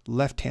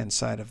left-hand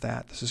side of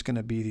that, this is going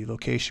to be the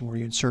location where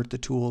you insert the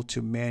tool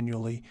to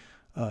manually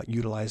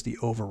utilize the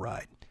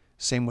override.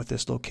 Same with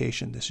this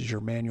location, this is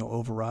your manual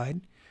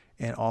override.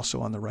 And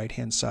also on the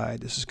right-hand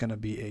side, this is going to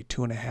be a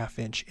 2.5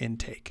 inch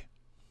intake.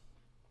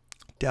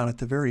 Down at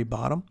the very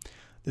bottom,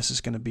 this is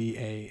going to be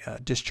a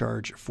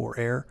discharge for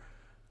air.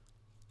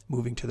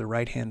 Moving to the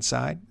right-hand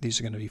side, these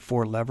are going to be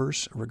 4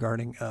 levers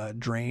regarding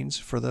drains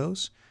for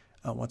those.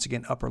 Once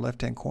again, upper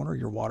left-hand corner,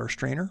 your water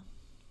strainer.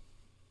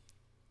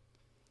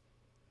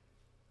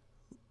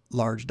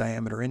 Large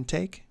diameter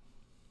intake,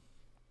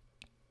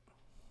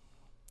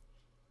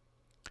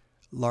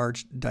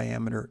 large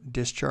diameter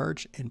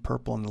discharge in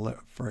purple on the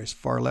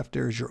far left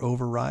there is your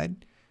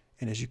override,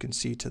 and as you can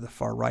see to the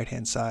far right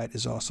hand side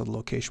is also the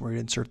location where you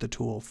insert the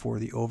tool for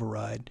the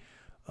override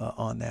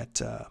on that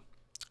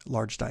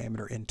large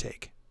diameter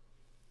intake.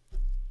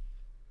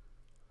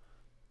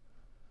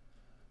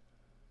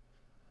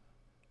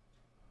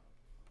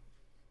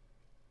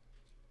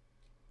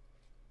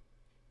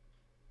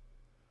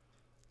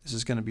 This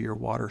is going to be your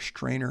water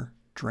strainer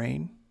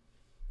drain,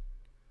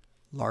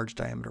 large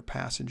diameter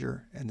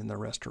passenger, and then the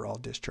rest are all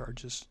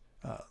discharges,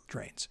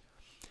 drains.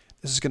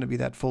 This is going to be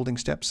that folding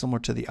step similar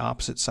to the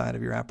opposite side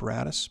of your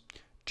apparatus.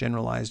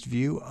 Generalized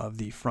view of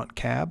the front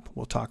cab.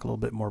 We'll talk a little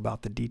bit more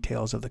about the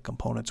details of the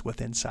components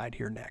with inside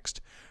here next.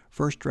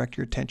 First, direct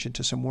your attention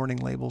to some warning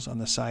labels on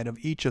the side of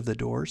each of the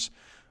doors.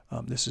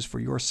 This is for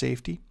your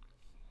safety.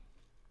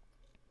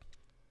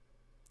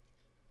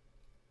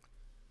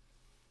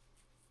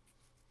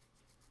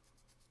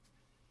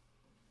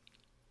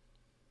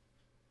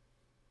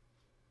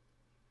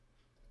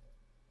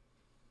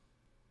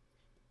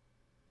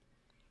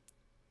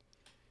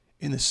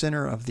 In the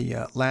center of the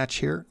latch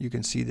here, you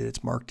can see that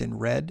it's marked in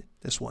red.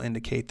 This will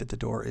indicate that the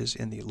door is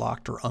in the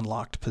locked or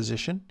unlocked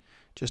position.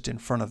 Just in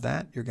front of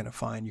that, you're going to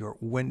find your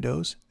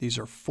windows. These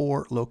are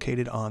 4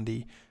 located on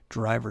the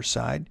driver's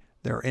side.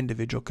 There are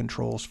individual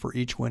controls for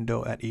each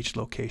window at each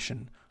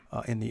location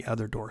in the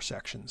other door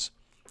sections.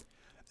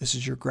 This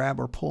is your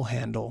grab or pull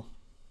handle.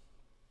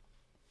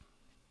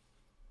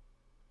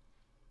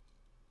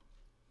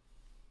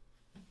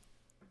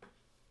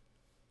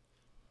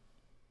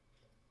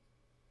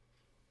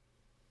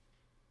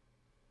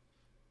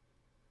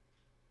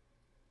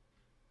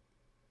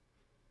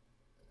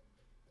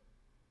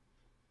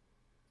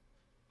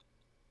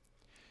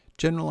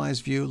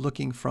 Generalized view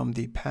looking from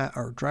the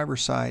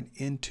driver's side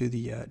into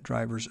the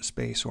driver's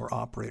space or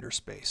operator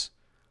space.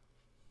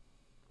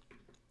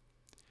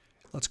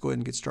 Let's go ahead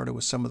and get started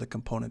with some of the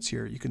components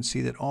here. You can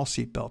see that all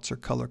seat belts are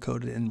color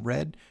coded in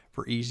red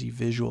for easy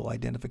visual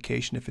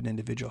identification if an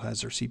individual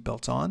has their seat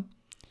belts on.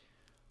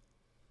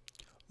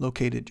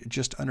 Located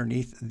just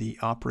underneath the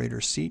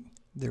operator's seat,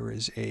 there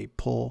is a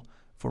pull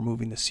for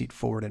moving the seat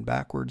forward and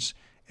backwards,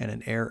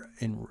 and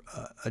an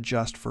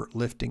adjust for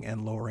lifting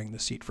and lowering the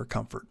seat for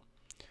comfort.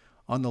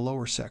 On the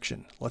lower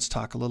section, let's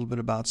talk a little bit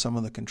about some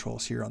of the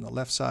controls here on the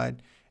left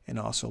side, and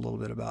also a little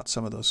bit about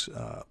some of those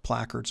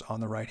placards on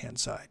the right-hand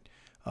side.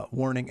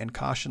 Warning and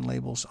caution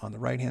labels on the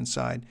right-hand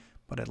side,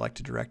 but I'd like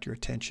to direct your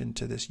attention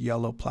to this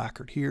yellow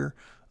placard here.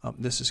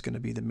 This is going to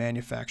be the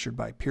manufactured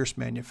by Pierce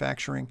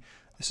Manufacturing.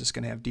 This is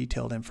going to have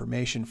detailed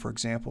information, for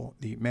example,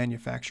 the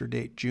manufacture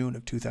date June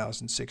of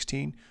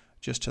 2016.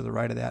 Just to the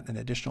right of that, an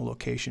additional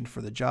location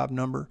for the job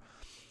number.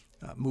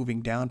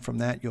 Moving down from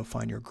that, you'll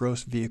find your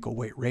gross vehicle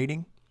weight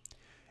rating.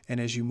 And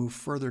as you move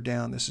further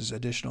down, this is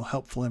additional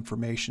helpful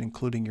information,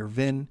 including your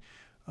VIN.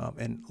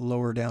 And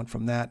lower down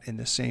from that, in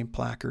the same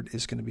placard,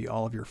 is going to be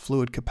all of your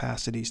fluid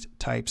capacities,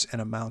 types,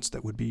 and amounts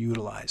that would be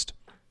utilized.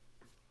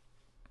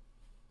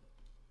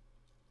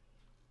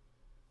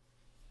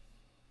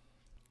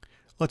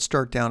 Let's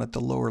start down at the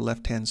lower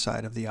left-hand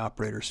side of the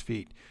operator's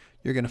feet.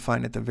 You're going to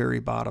find at the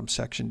very bottom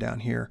section down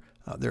here,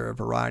 there are a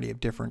variety of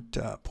different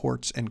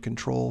ports and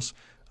controls.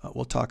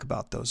 We'll talk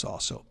about those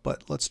also.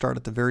 But let's start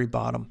at the very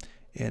bottom.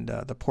 And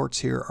the ports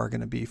here are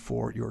going to be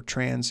for your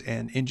trans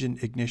and engine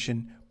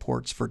ignition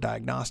ports for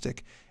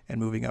diagnostic. And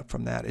moving up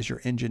from that is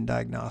your engine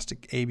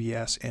diagnostic,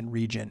 ABS, and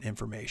regen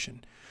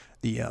information.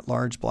 The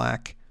large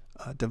black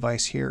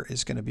device here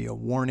is going to be a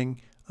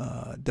warning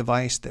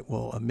device that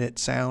will emit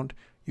sound.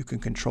 You can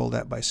control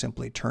that by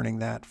simply turning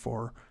that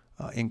for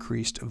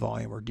increased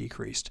volume or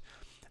decreased.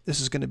 This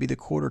is going to be the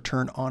quarter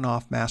turn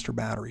on-off master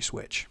battery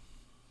switch.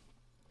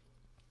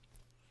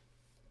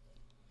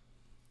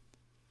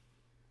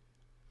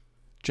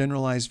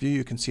 Generalized view,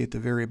 you can see at the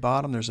very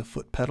bottom there's a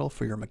foot pedal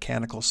for your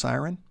mechanical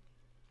siren.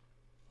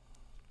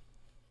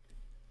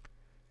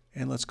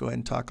 And let's go ahead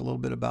and talk a little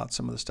bit about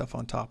some of the stuff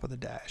on top of the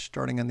dash.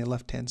 Starting on the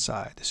left-hand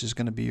side, this is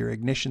going to be your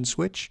ignition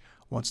switch.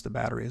 Once the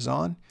battery is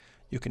on,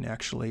 you can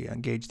actually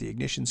engage the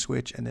ignition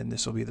switch, and then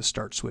this will be the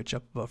start switch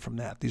up above from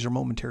that. These are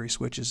momentary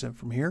switches in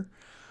from here.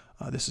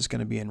 This is going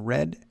to be in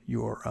red,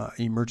 your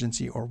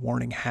emergency or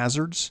warning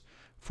hazards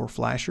for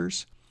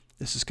flashers.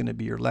 This is going to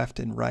be your left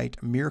and right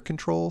mirror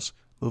controls.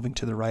 Moving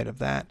to the right of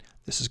that,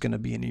 this is going to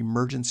be an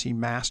emergency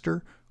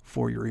master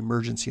for your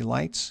emergency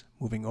lights.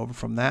 Moving over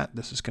from that,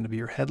 this is going to be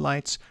your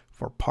headlights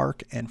for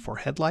park and for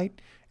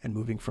headlight. And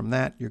moving from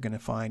that, you're going to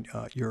find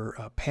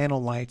your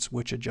panel lights,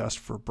 which adjust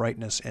for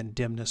brightness and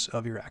dimness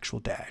of your actual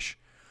dash.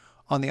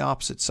 On the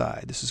opposite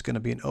side, this is going to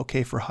be an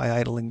OK for high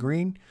idle in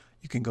green.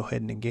 You can go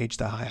ahead and engage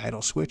the high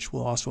idle switch.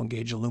 We'll also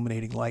engage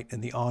illuminating light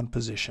in the on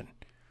position.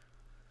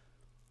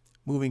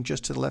 Moving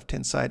just to the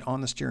left-hand side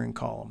on the steering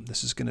column,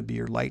 this is going to be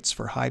your lights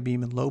for high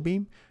beam and low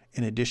beam,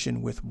 in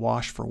addition with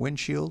wash for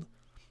windshield,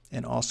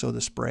 and also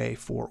the spray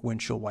for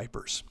windshield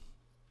wipers.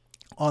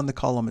 On the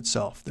column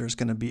itself, there's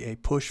going to be a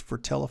push for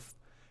tilth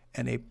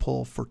and a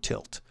pull for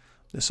tilt.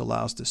 This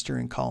allows the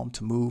steering column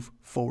to move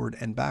forward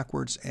and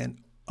backwards and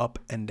up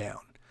and down.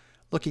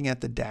 Looking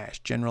at the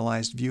dash,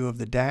 generalized view of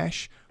the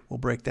dash, we'll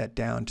break that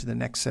down to the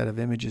next set of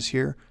images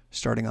here,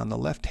 starting on the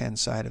left-hand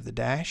side of the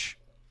dash.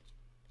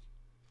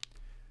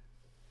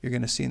 You're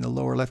going to see in the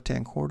lower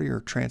left-hand corner your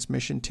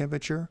transmission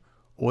temperature,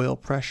 oil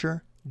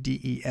pressure,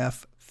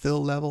 DEF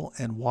fill level,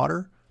 and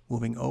water.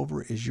 Moving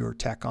over is your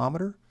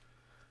tachometer.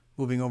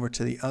 Moving over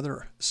to the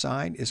other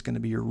side is going to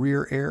be your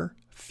rear air,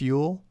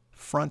 fuel,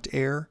 front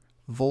air,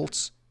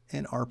 volts,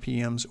 and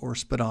RPMs or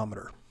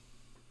speedometer.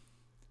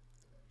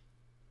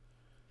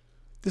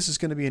 This is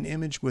going to be an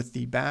image with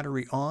the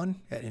battery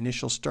on at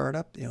initial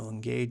startup. It'll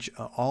engage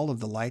all of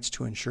the lights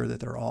to ensure that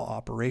they're all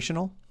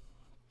operational.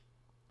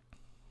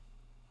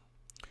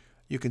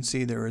 You can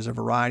see there is a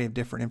variety of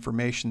different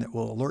information that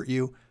will alert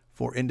you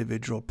for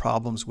individual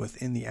problems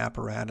within the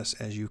apparatus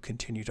as you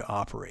continue to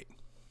operate.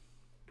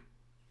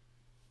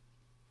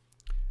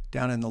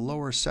 Down in the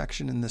lower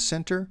section in the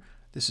center,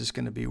 this is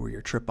going to be where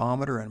your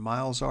tripometer and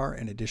miles are,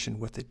 in addition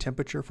with the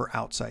temperature for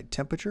outside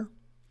temperature.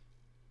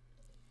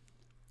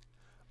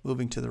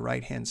 Moving to the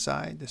right-hand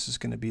side, this is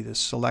going to be the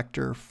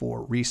selector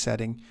for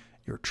resetting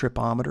your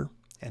tripometer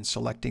and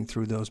selecting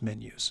through those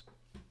menus.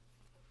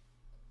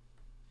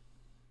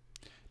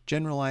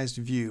 Generalized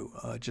view,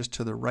 just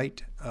to the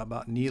right,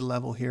 about knee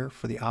level here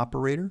for the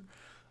operator.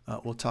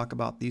 We'll talk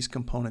about these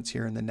components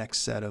here in the next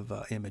set of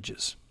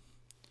images.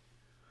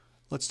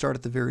 Let's start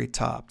at the very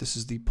top. This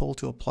is the pull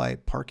to apply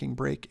parking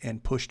brake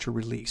and push to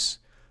release.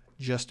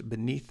 Just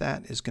beneath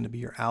that is going to be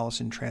your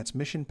Allison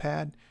transmission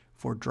pad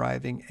for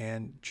driving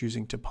and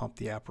choosing to pump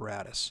the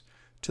apparatus.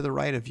 To the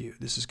right of you,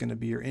 this is going to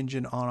be your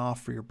engine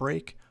on-off for your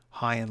brake,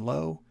 high and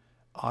low,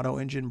 auto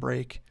engine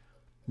brake,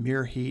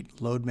 mirror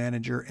heat, load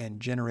manager, and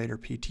generator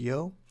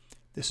PTO.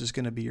 This is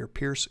going to be your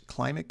Pierce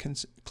climate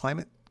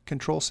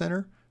control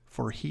center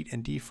for heat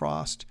and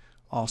defrost,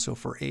 also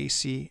for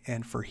AC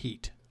and for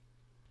heat.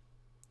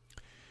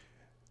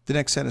 The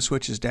next set of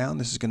switches down,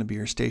 this is going to be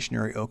your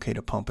stationary OK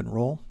to pump and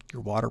roll,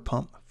 your water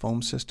pump,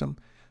 foam system,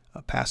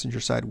 passenger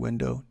side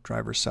window,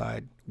 driver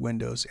side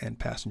windows, and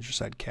passenger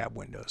side cab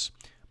windows.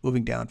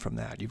 Moving down from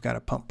that, you've got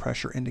a pump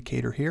pressure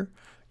indicator here,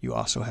 You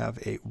also have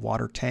a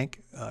water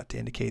tank to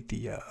indicate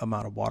the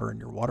amount of water in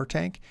your water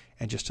tank,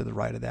 and just to the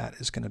right of that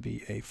is going to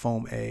be a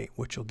foam A,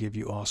 which will give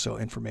you also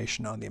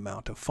information on the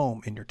amount of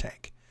foam in your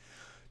tank.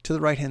 To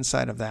the right hand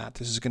side of that,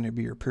 this is going to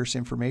be your Pierce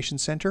Information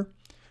Center.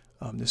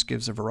 This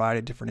gives a variety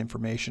of different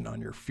information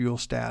on your fuel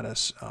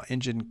status,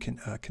 engine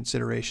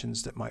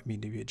considerations that might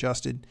need to be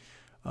adjusted.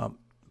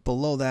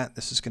 Below that,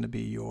 this is going to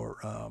be your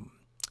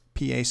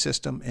PA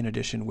system in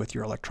addition with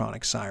your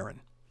electronic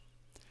siren.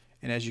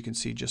 And as you can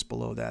see just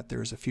below that,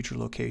 there is a future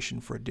location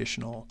for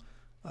additional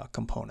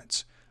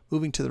components.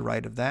 Moving to the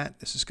right of that,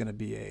 this is going to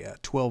be a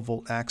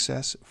 12-volt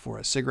access for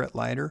a cigarette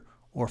lighter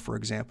or, for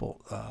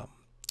example,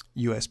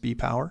 USB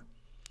power.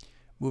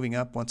 Moving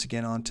up once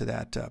again onto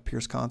that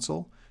Pierce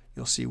console,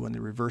 you'll see when the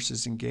reverse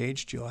is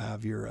engaged, you'll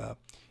have your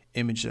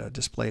image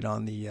displayed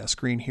on the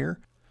screen here.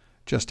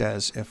 Just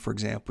as if, for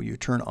example, you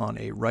turn on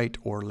a right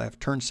or left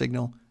turn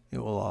signal, it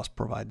will also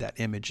provide that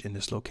image in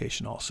this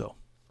location also.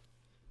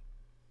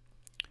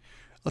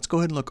 Let's go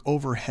ahead and look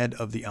overhead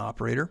of the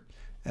operator.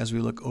 As we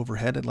look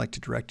overhead, I'd like to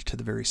direct you to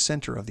the very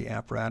center of the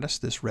apparatus,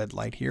 this red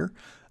light here.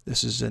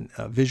 This is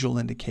a visual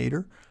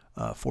indicator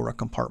for a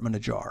compartment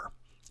ajar.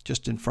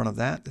 Just in front of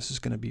that, this is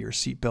going to be your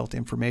seatbelt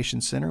information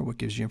center, which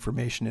gives you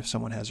information if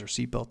someone has their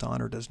seatbelt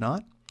on or does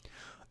not.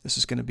 This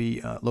is going to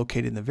be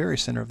located in the very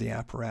center of the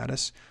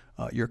apparatus,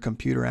 your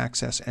computer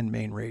access and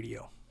main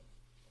radio.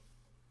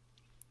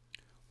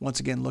 Once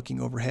again, looking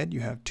overhead,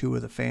 you have two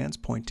of the fans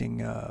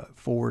pointing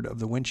forward of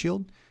the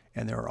windshield,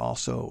 and there are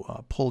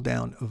also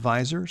pull-down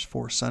visors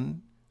for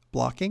sun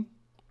blocking.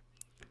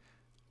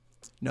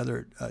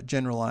 Another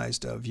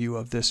generalized view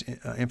of this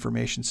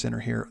information center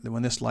here.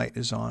 When this light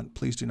is on,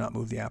 please do not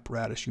move the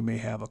apparatus. You may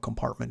have a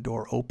compartment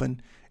door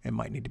open and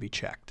might need to be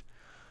checked.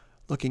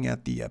 Looking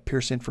at the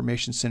Pierce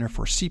Information Center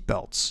for seat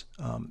belts.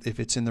 If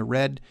it's in the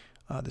red,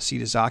 the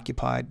seat is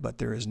occupied, but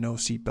there is no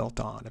seat belt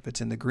on. If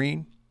it's in the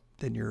green,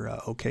 then your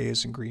OK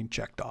is in green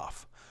checked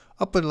off.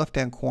 Up in the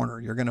left-hand corner,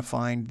 you're going to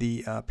find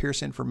the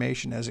Pierce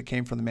information as it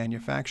came from the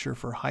manufacturer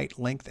for height,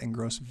 length, and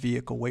gross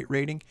vehicle weight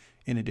rating,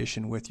 in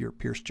addition with your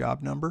Pierce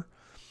job number.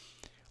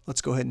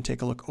 Let's go ahead and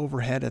take a look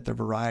overhead at the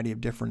variety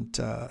of different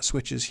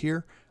switches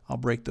here. I'll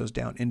break those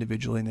down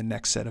individually in the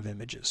next set of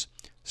images.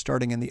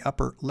 Starting in the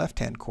upper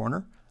left-hand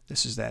corner,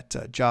 this is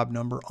that job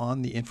number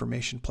on the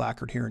information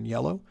placard here in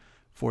yellow.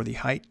 For the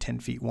height, 10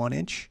 feet 1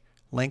 inch,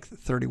 length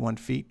 31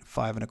 feet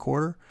 5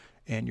 1/4,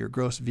 and your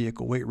gross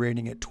vehicle weight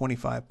rating at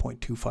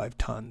 25.25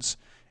 tons.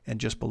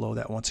 And just below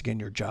that, once again,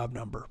 your job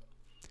number.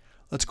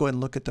 Let's go ahead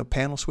and look at the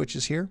panel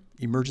switches here.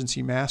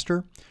 Emergency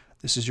master.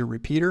 This is your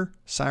repeater,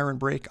 siren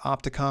brake,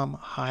 opticom,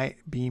 high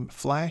beam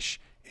flash,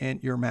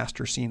 and your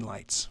master scene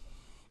lights.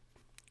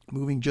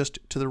 Moving just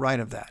to the right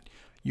of that,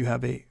 you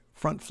have a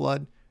front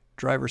flood,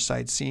 driver's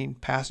side scene,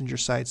 passenger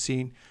side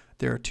scene.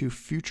 There are two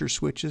future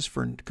switches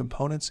for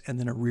components and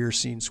then a rear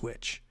scene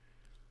switch.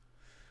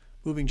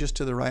 Moving just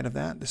to the right of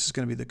that, this is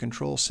going to be the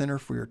control center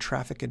for your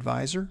traffic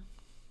advisor.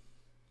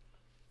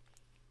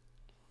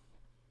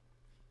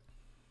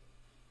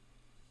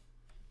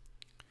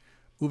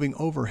 Moving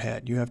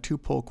overhead, you have two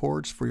pull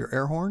cords for your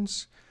air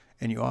horns,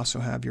 and you also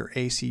have your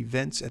AC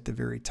vents at the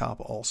very top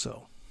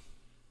also.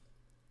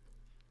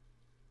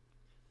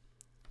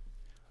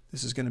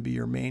 This is going to be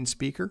your main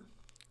speaker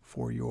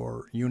for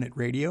your unit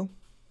radio.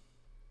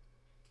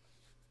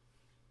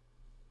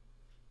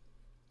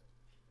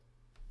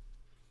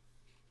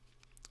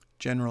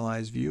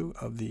 Generalized view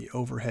of the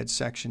overhead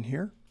section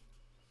here.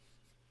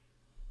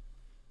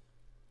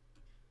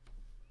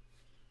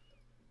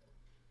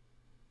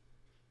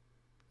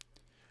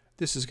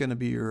 This is going to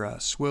be your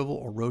swivel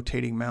or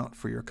rotating mount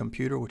for your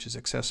computer, which is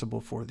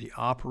accessible for the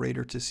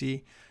operator to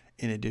see,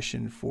 in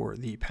addition for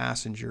the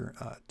passenger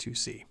to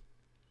see.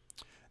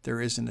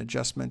 There is an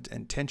adjustment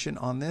and tension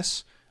on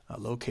this,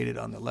 located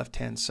on the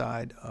left-hand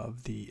side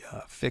of the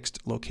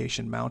fixed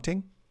location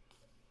mounting.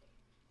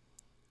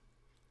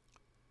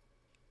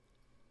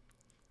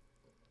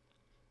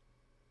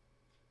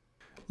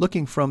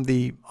 Looking from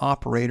the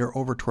operator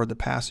over toward the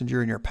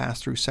passenger in your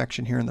pass-through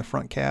section here in the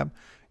front cab,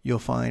 you'll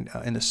find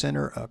in the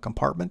center a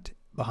compartment.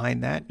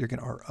 Behind that,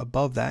 or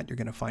above that, you're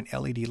going to find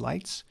LED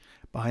lights.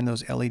 Behind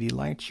those LED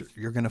lights,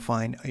 you're going to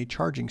find a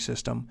charging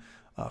system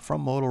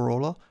from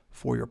Motorola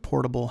for your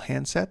portable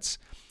handsets.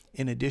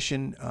 In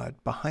addition,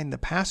 behind the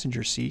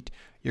passenger seat,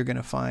 you're going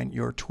to find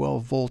your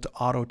 12-volt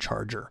auto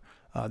charger.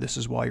 This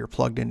is while you're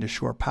plugged into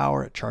shore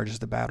power. It charges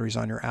the batteries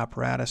on your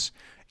apparatus.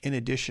 In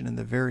addition, in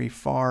the very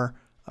far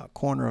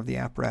corner of the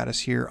apparatus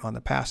here on the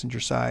passenger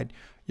side,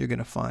 you're going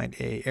to find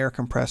an air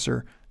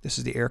compressor. This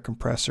is the air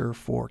compressor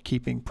for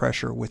keeping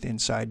pressure within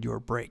inside your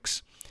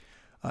brakes.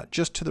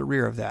 Just to the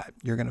rear of that,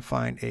 you're going to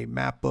find a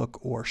map book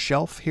or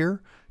shelf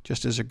here,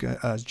 just as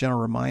a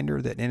general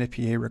reminder that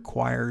NFPA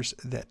requires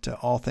that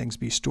all things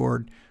be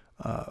stored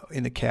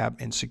in the cab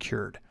and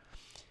secured.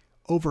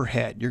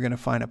 Overhead, you're going to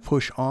find a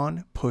push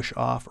on, push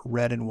off,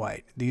 red and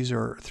white. These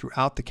are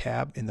throughout the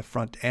cab in the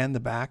front and the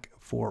back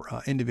for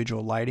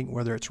individual lighting,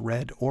 whether it's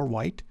red or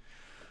white.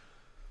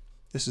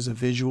 This is a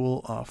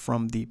visual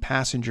from the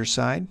passenger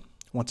side.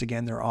 Once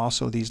again, there are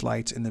also these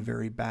lights in the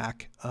very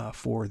back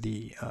for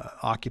the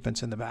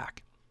occupants in the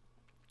back.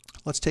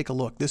 Let's take a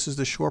look. This is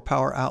the shore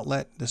power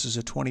outlet. This is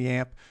a 20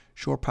 amp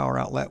shore power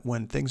outlet.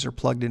 When things are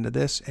plugged into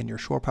this and your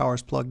shore power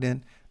is plugged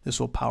in, this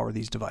will power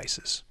these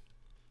devices.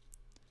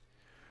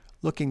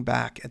 Looking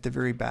back at the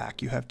very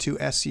back, you have two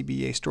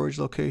SCBA storage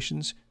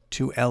locations,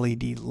 two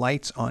LED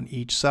lights on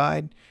each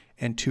side,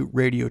 and two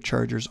radio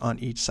chargers on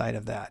each side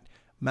of that.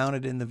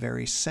 Mounted in the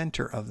very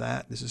center of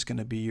that, this is going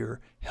to be your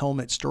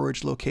helmet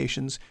storage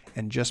locations,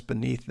 and just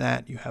beneath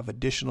that you have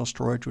additional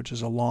storage, which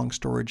is a long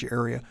storage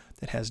area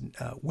that has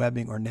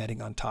webbing or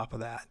netting on top of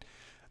that.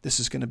 This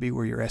is going to be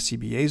where your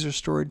SCBAs are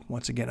stored.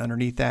 Once again,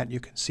 underneath that you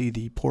can see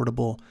the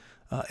portable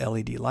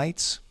LED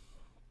lights.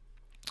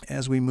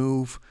 As we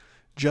move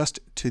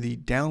just to the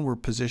downward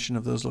position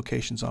of those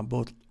locations on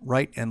both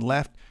right and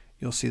left,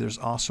 you'll see there's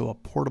also a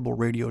portable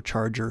radio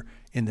charger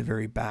in the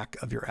very back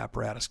of your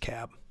apparatus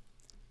cab.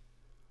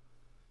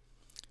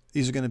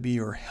 These are going to be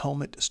your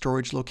helmet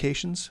storage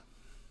locations.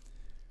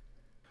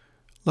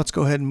 Let's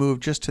go ahead and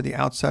move just to the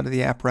outside of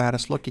the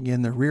apparatus, looking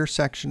in the rear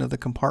section of the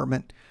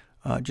compartment,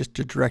 just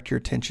to direct your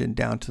attention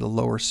down to the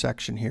lower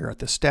section here at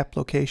the step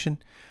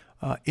location.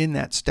 In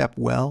that step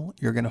well,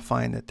 you're going to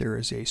find that there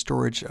is a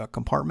storage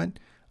compartment.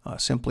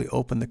 Simply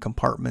open the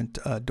compartment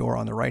door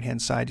on the right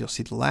hand side. You'll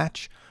see the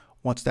latch.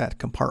 Once that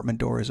compartment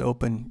door is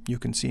open, you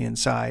can see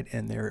inside,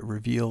 and there it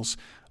reveals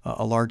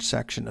a large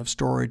section of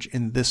storage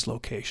in this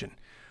location.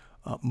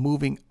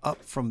 Moving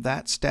up from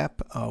that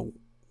step,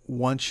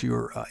 once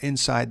you're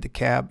inside the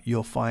cab,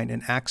 you'll find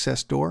an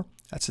access door.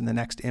 That's in the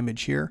next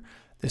image here.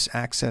 This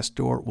access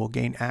door will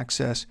gain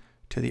access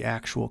to the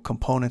actual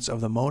components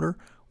of the motor,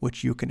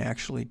 which you can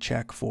actually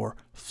check for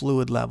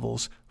fluid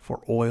levels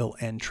for oil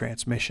and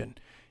transmission.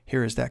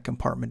 Here is that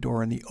compartment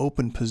door in the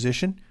open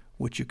position,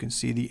 which you can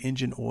see the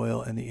engine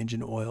oil and the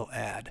engine oil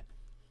ad.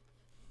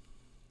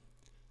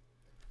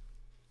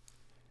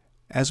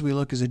 As we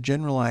look as a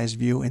generalized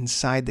view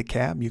inside the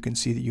cab, you can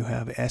see that you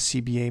have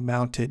SCBA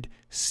mounted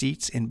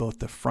seats in both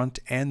the front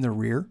and the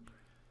rear.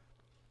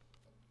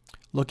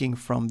 Looking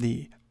from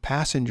the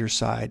passenger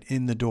side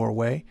in the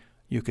doorway,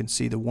 you can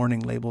see the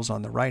warning labels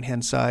on the right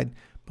hand side,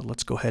 but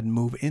let's go ahead and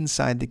move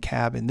inside the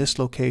cab in this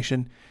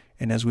location.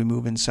 And as we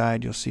move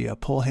inside, you'll see a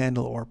pull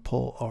handle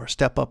or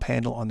step up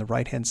handle on the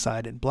right hand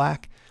side in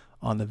black.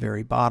 On the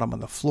very bottom on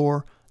the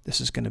floor,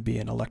 this is going to be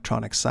an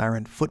electronic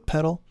siren foot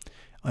pedal.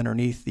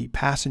 Underneath the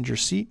passenger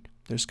seat,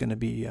 there's going to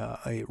be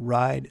a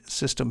ride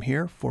system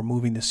here for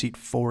moving the seat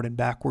forward and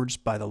backwards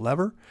by the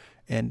lever,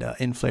 and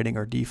inflating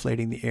or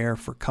deflating the air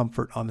for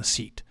comfort on the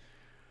seat.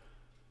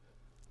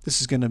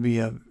 This is going to be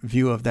a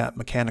view of that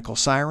mechanical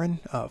siren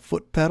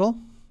foot pedal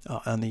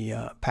on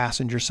the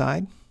passenger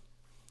side.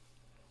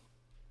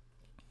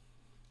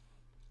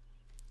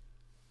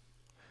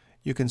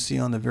 You can see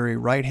on the very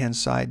right hand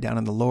side down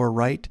in the lower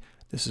right,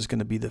 this is going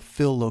to be the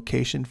fill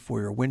location for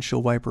your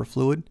windshield wiper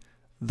fluid.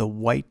 The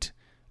white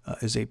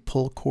is a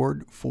pull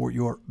cord for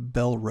your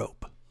bell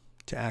rope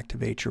to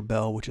activate your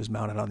bell, which is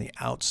mounted on the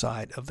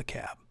outside of the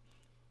cab.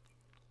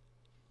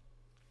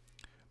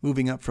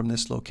 Moving up from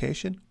this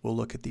location, we'll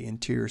look at the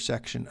interior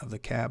section of the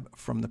cab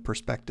from the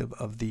perspective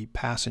of the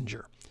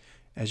passenger.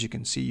 As you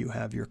can see, you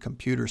have your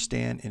computer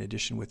stand in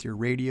addition with your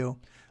radio.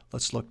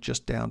 Let's look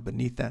just down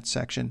beneath that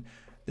section.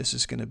 This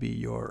is going to be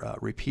your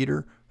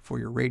repeater for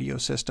your radio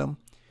system.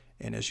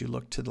 And as you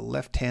look to the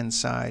left-hand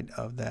side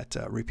of that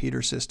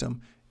repeater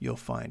system, you'll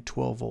find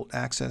 12-volt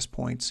access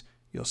points.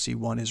 You'll see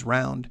one is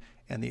round,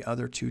 and the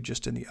other two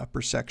just in the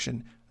upper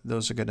section.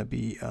 Those are going to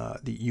be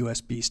the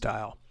USB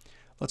style.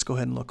 Let's go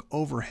ahead and look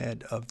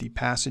overhead of the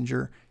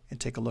passenger and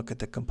take a look at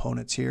the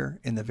components here.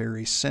 In the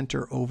very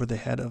center over the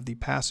head of the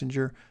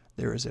passenger,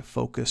 there is a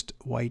focused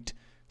white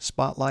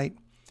spotlight.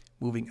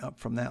 Moving up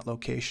from that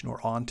location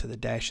or onto the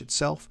dash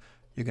itself,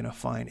 you're going to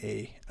find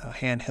a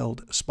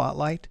handheld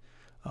spotlight.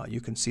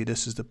 You can see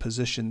this is the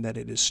position that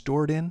it is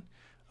stored in.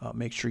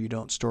 Make sure you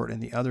don't store it in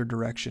the other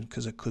direction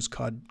because it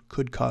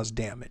could cause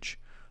damage.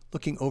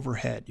 Looking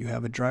overhead, you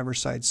have a driver's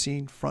side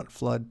scene, front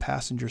flood,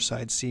 passenger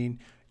side scene,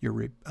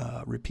 your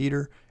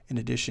repeater, in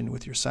addition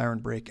with your siren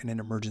brake and an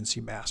emergency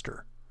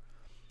master.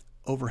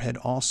 Overhead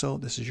also,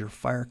 this is your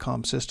fire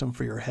comm system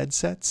for your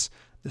headsets.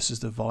 This is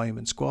the volume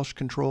and squelch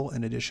control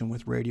in addition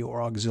with radio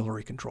or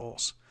auxiliary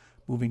controls.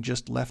 Moving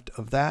just left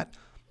of that,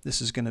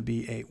 this is going to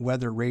be a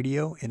weather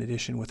radio in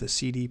addition with a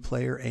CD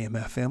player,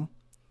 AM/FM.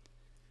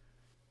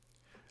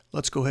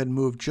 Let's go ahead and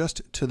move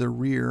just to the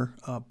rear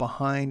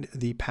behind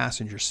the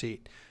passenger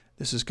seat.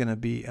 This is going to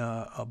be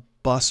a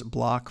bus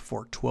block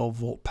for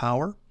 12-volt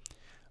power.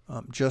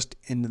 Just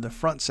into the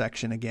front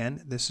section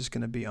again, this is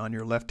going to be on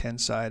your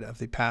left-hand side of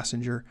the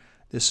passenger.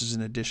 This is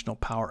an additional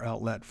power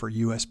outlet for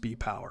USB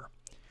power.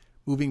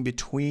 Moving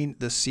between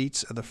the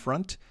seats of the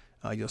front,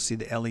 you'll see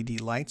the LED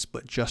lights,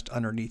 but just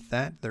underneath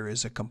that there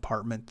is a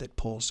compartment that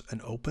pulls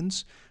and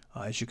opens.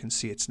 As you can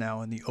see, it's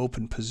now in the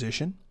open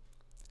position.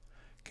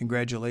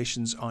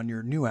 Congratulations on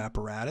your new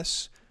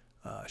apparatus.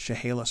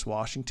 Chehalis,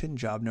 Washington,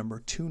 job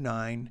number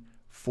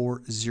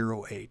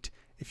 29408.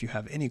 If you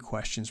have any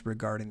questions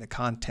regarding the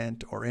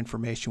content or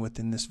information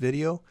within this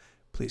video,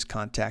 please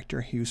contact your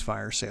Hughes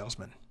Fire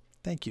salesman.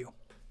 Thank you.